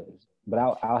 URL is. But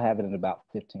I'll have it in about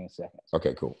 15 seconds.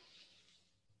 Okay, cool.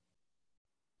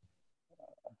 I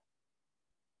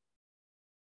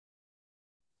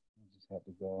just have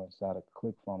to go inside of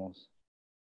ClickFunnels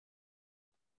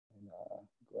and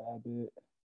grab it.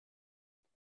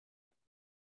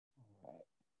 All right.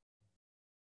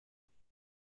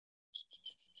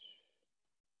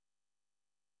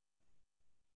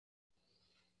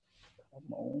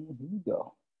 Come on, here we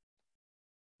go.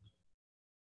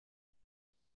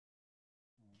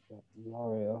 Got the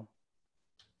URL.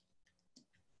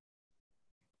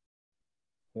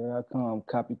 Here I come,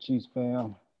 Copy Chiefs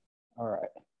fam. All right,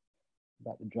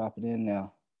 about to drop it in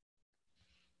now.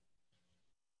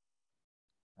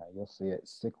 All right, you'll see it.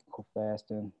 Cyclical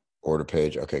fasting. Order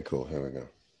page. Okay, cool. Here we go.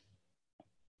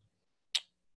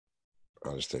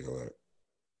 I'll just take a look.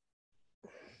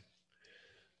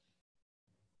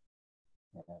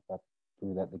 Yeah, I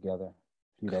threw that together a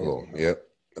few days Cool. ago. Yep.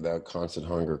 Without constant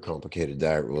hunger, complicated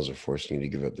diet rules are forcing you to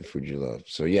give up the food you love.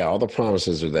 So yeah, all the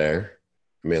promises are there.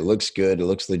 I mean, it looks good. It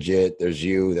looks legit. There's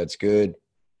you. That's good.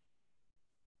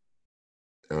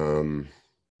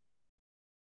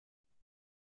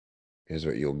 Here's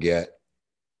what you'll get.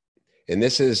 And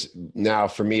this is now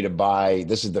for me to buy.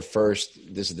 This is the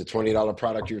 $20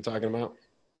 product you were talking about?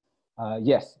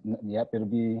 Yes. Yep. It'll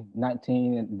be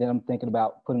 19. And then I'm thinking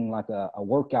about putting like a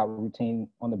workout routine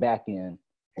on the back end.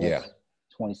 Yeah.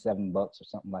 $27 or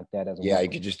something like that. You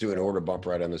could just do an order bump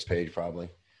right on this page probably.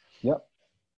 Yep.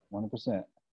 100%.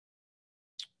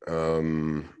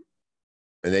 And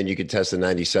then you could test the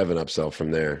 97 upsell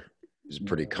from there. It's a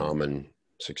pretty common,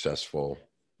 successful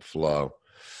flow.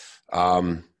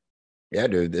 Yeah,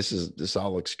 dude, this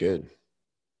all looks good.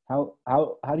 How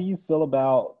do you feel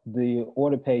about the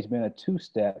order page being a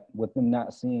 2-step with them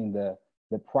not seeing the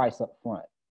price up front?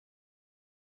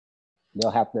 They'll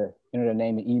have to enter their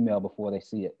name and email before they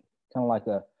see it. Kind of like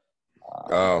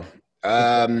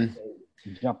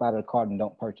jump out of the cart and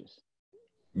don't purchase.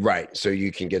 Right. So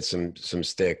you can get some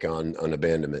stick on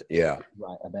abandonment. Yeah.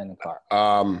 Right. Abandoned cart.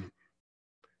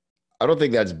 I don't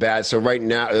think that's bad. So right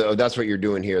now, that's what you're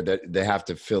doing here. That they have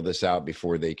to fill this out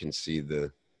before they can see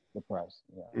the price.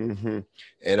 Yeah. Mm-hmm.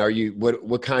 And are you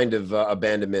what kind of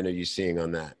abandonment are you seeing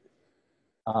on that?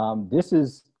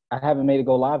 I haven't made it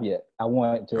go live yet. I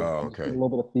wanted to get a little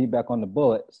bit of feedback on the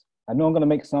bullets. I know I'm going to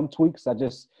make some tweaks. I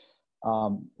just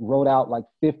wrote out like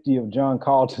 50 of John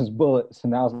Carlton's bullets,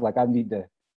 and I was like, I need to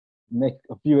make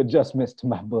a few adjustments to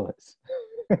my bullets.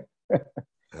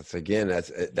 That's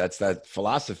that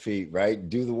philosophy, right?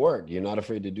 Do the work. You're not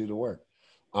afraid to do the work.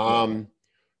 I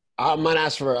might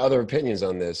ask for other opinions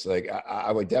on this. Like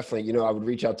I would definitely, I would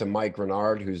reach out to Mike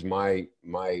Renard, who's my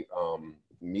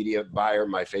media buyer,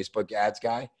 my Facebook ads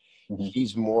guy. Mm-hmm.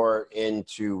 He's more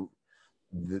into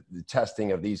the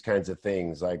testing of these kinds of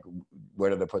things, like where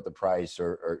to put the price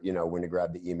or when to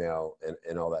grab the email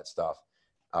and all that stuff.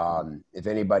 If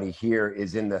anybody here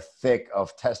is in the thick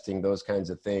of testing those kinds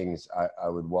of things, I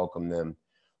would welcome them.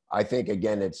 I think,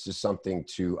 again, it's just something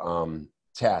to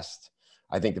test.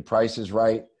 I think the price is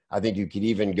right. I think you could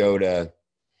even go to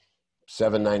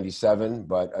 $7.97,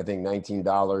 but I think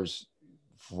 $19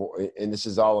 and this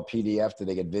is all a PDF. Do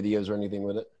they get videos or anything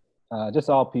with it? Just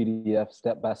all PDF,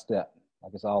 step by step.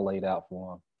 Like it's all laid out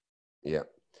for them. Yeah.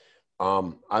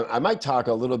 I might talk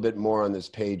a little bit more on this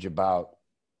page about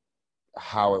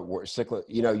how it works.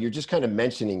 You know, you're just kind of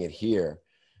mentioning it here,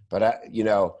 but I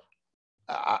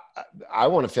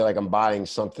want to feel like I'm buying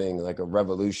something like a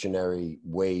revolutionary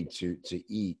way to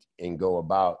eat and go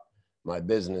about my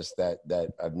business that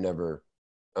I've never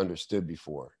understood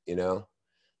before, you know?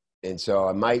 And so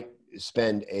I might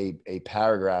spend a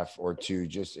paragraph or two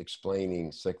just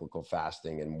explaining cyclical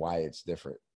fasting and why it's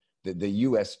different. The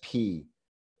USP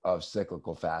of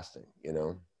cyclical fasting, you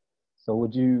know? So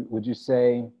would you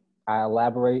say I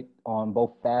elaborate on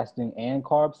both fasting and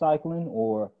carb cycling,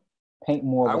 or paint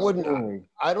more of a story?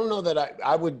 I don't know that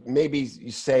I would maybe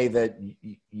say that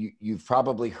you've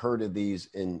probably heard of these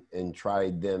and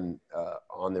tried them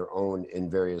on their own in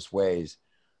various ways.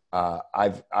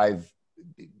 I've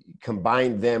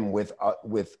combined them with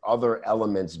other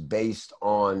elements based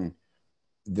on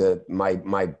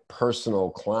my personal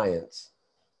clients.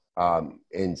 You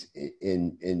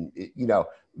know,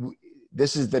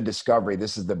 this is the discovery,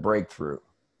 this is the breakthrough.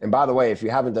 And by the way, if you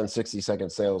haven't done 60-second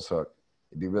sales hook,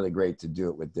 it'd be really great to do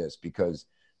it with this, because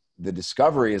the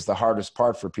discovery is the hardest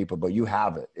part for people, but you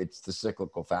have it. It's the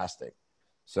cyclical fasting.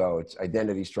 So it's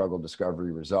identity, struggle,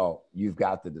 discovery, result. You've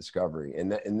got the discovery.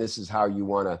 And this is how you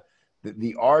want to,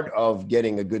 the art of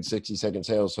getting a good 60-second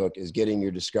sales hook is getting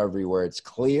your discovery where it's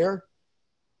clear,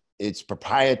 it's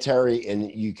proprietary,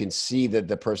 and you can see that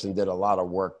the person did a lot of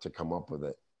work to come up with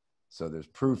it. So there's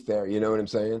proof there. You know what I'm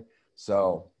saying?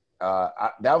 So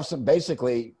that was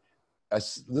basically a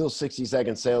little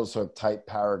 60-second sales hook type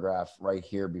paragraph right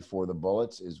here before the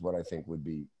bullets is what I think would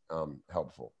be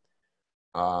helpful.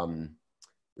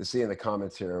 Let's see in the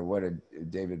comments here what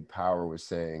David Power was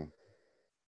saying.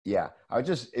 Yeah,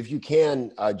 if you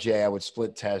can, Jay, I would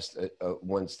split test a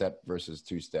 1-step versus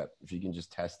 2-step. If you can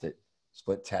just test it,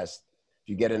 split test. If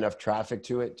you get enough traffic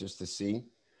to it, just to see.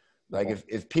 Like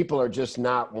if people are just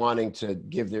not wanting to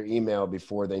give their email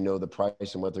before they know the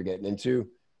price and what they're getting into,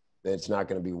 then it's not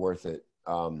going to be worth it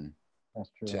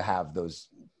to have those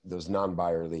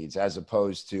non-buyer leads, as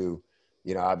opposed to,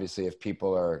 you know, obviously if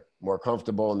people are more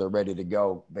comfortable and they're ready to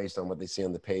go based on what they see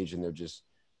on the page, and they're just,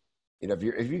 you know,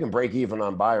 if you can break even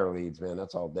on buyer leads, man,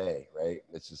 that's all day, right?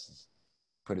 It's just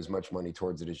put as much money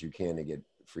towards it as you can to get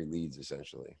free leads,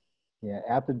 essentially. Yeah,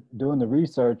 after doing the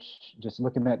research, just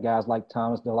looking at guys like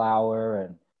Thomas DeLauer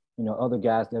and, you know, other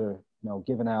guys that are, you know,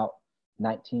 giving out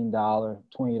 $19,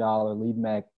 $20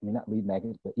 not lead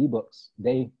magnets, but ebooks,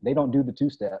 they don't do the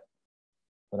 2-step.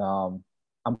 But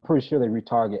I'm pretty sure they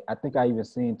retarget. I think I even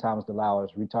seen Thomas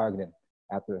DeLauer's retargeting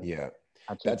after. Yeah,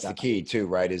 that's the key too,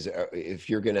 right? Is if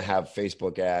you're going to have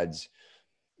Facebook ads,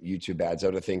 YouTube ads,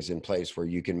 other things in place where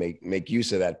you can make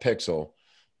use of that pixel,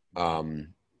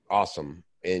 awesome.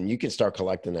 And you can start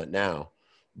collecting that now.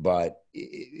 But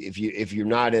if you're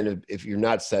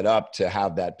not set up to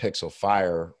have that pixel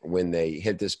fire when they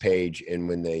hit this page and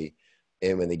when they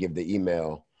give the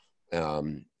email,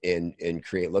 and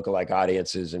create lookalike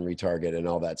audiences and retarget and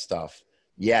all that stuff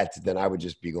yet, then I would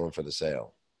just be going for the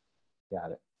sale.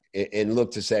 Got it. And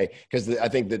look to say, because I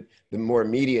think that the more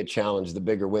immediate challenge, the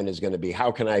bigger win is going to be,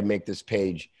 how can I make this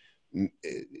page,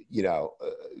 you know,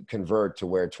 convert to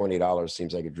where $20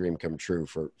 seems like a dream come true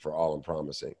for all I'm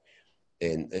promising,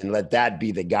 and let that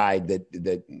be the guide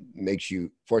that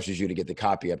forces you to get the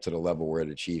copy up to the level where it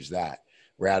achieves that,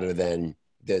 rather than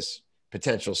this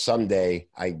potential someday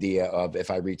idea of, if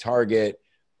I retarget,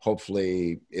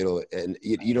 hopefully it'll, and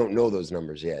you don't know those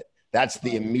numbers yet. That's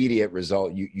the immediate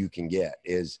result you can get,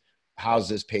 is how's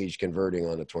this page converting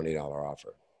on a $20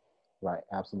 offer? Right.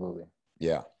 Absolutely.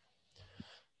 Yeah.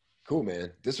 Cool,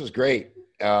 man. This was great.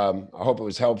 I hope it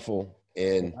was helpful,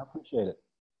 and I appreciate it.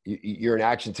 You're an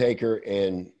action taker,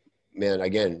 and man,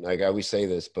 again, like I always say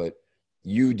this, but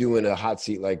you doing a hot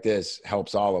seat like this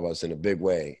helps all of us in a big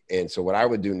way. And so what I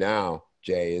would do now,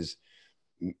 Jay, is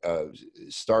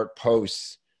start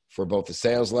posts for both the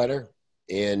sales letter,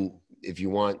 and if you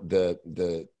want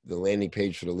the landing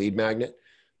page for the lead magnet,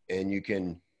 and you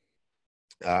can,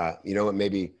 you know what,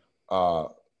 maybe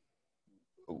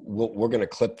we're going to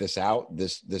clip this out,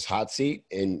 this hot seat,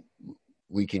 and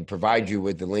we can provide you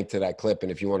with the link to that clip.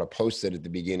 And if you want to post it at the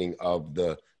beginning of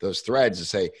those threads to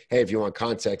say, hey, if you want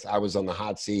context, I was on the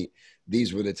hot seat.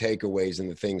 These were the takeaways and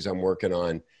the things I'm working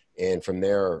on. And from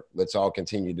there, let's all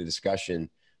continue the discussion.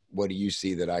 What do you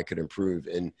see that I could improve?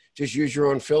 And just use your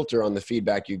own filter on the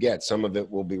feedback you get. Some of it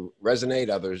will resonate.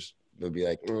 Others will be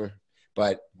like,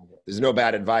 but there's no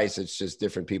bad advice. It's just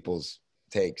different people's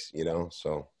takes, you know?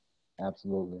 So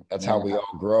absolutely. That's how we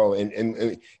all grow. And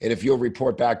if you'll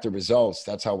report back the results,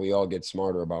 that's how we all get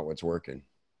smarter about what's working.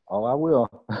 Oh, I will.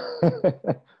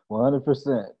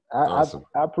 100%. Awesome.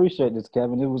 I appreciate this,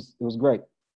 Kevin. It was great.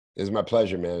 It was my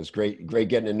pleasure, man. It was great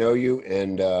getting to know you,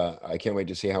 and I can't wait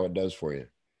to see how it does for you.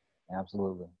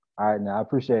 Absolutely. All right, now I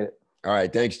appreciate it. All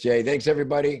right, thanks, Jay. Thanks,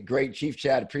 everybody. Great Chief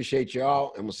Chat. Appreciate you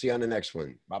all, and we'll see you on the next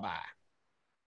one. Bye-bye.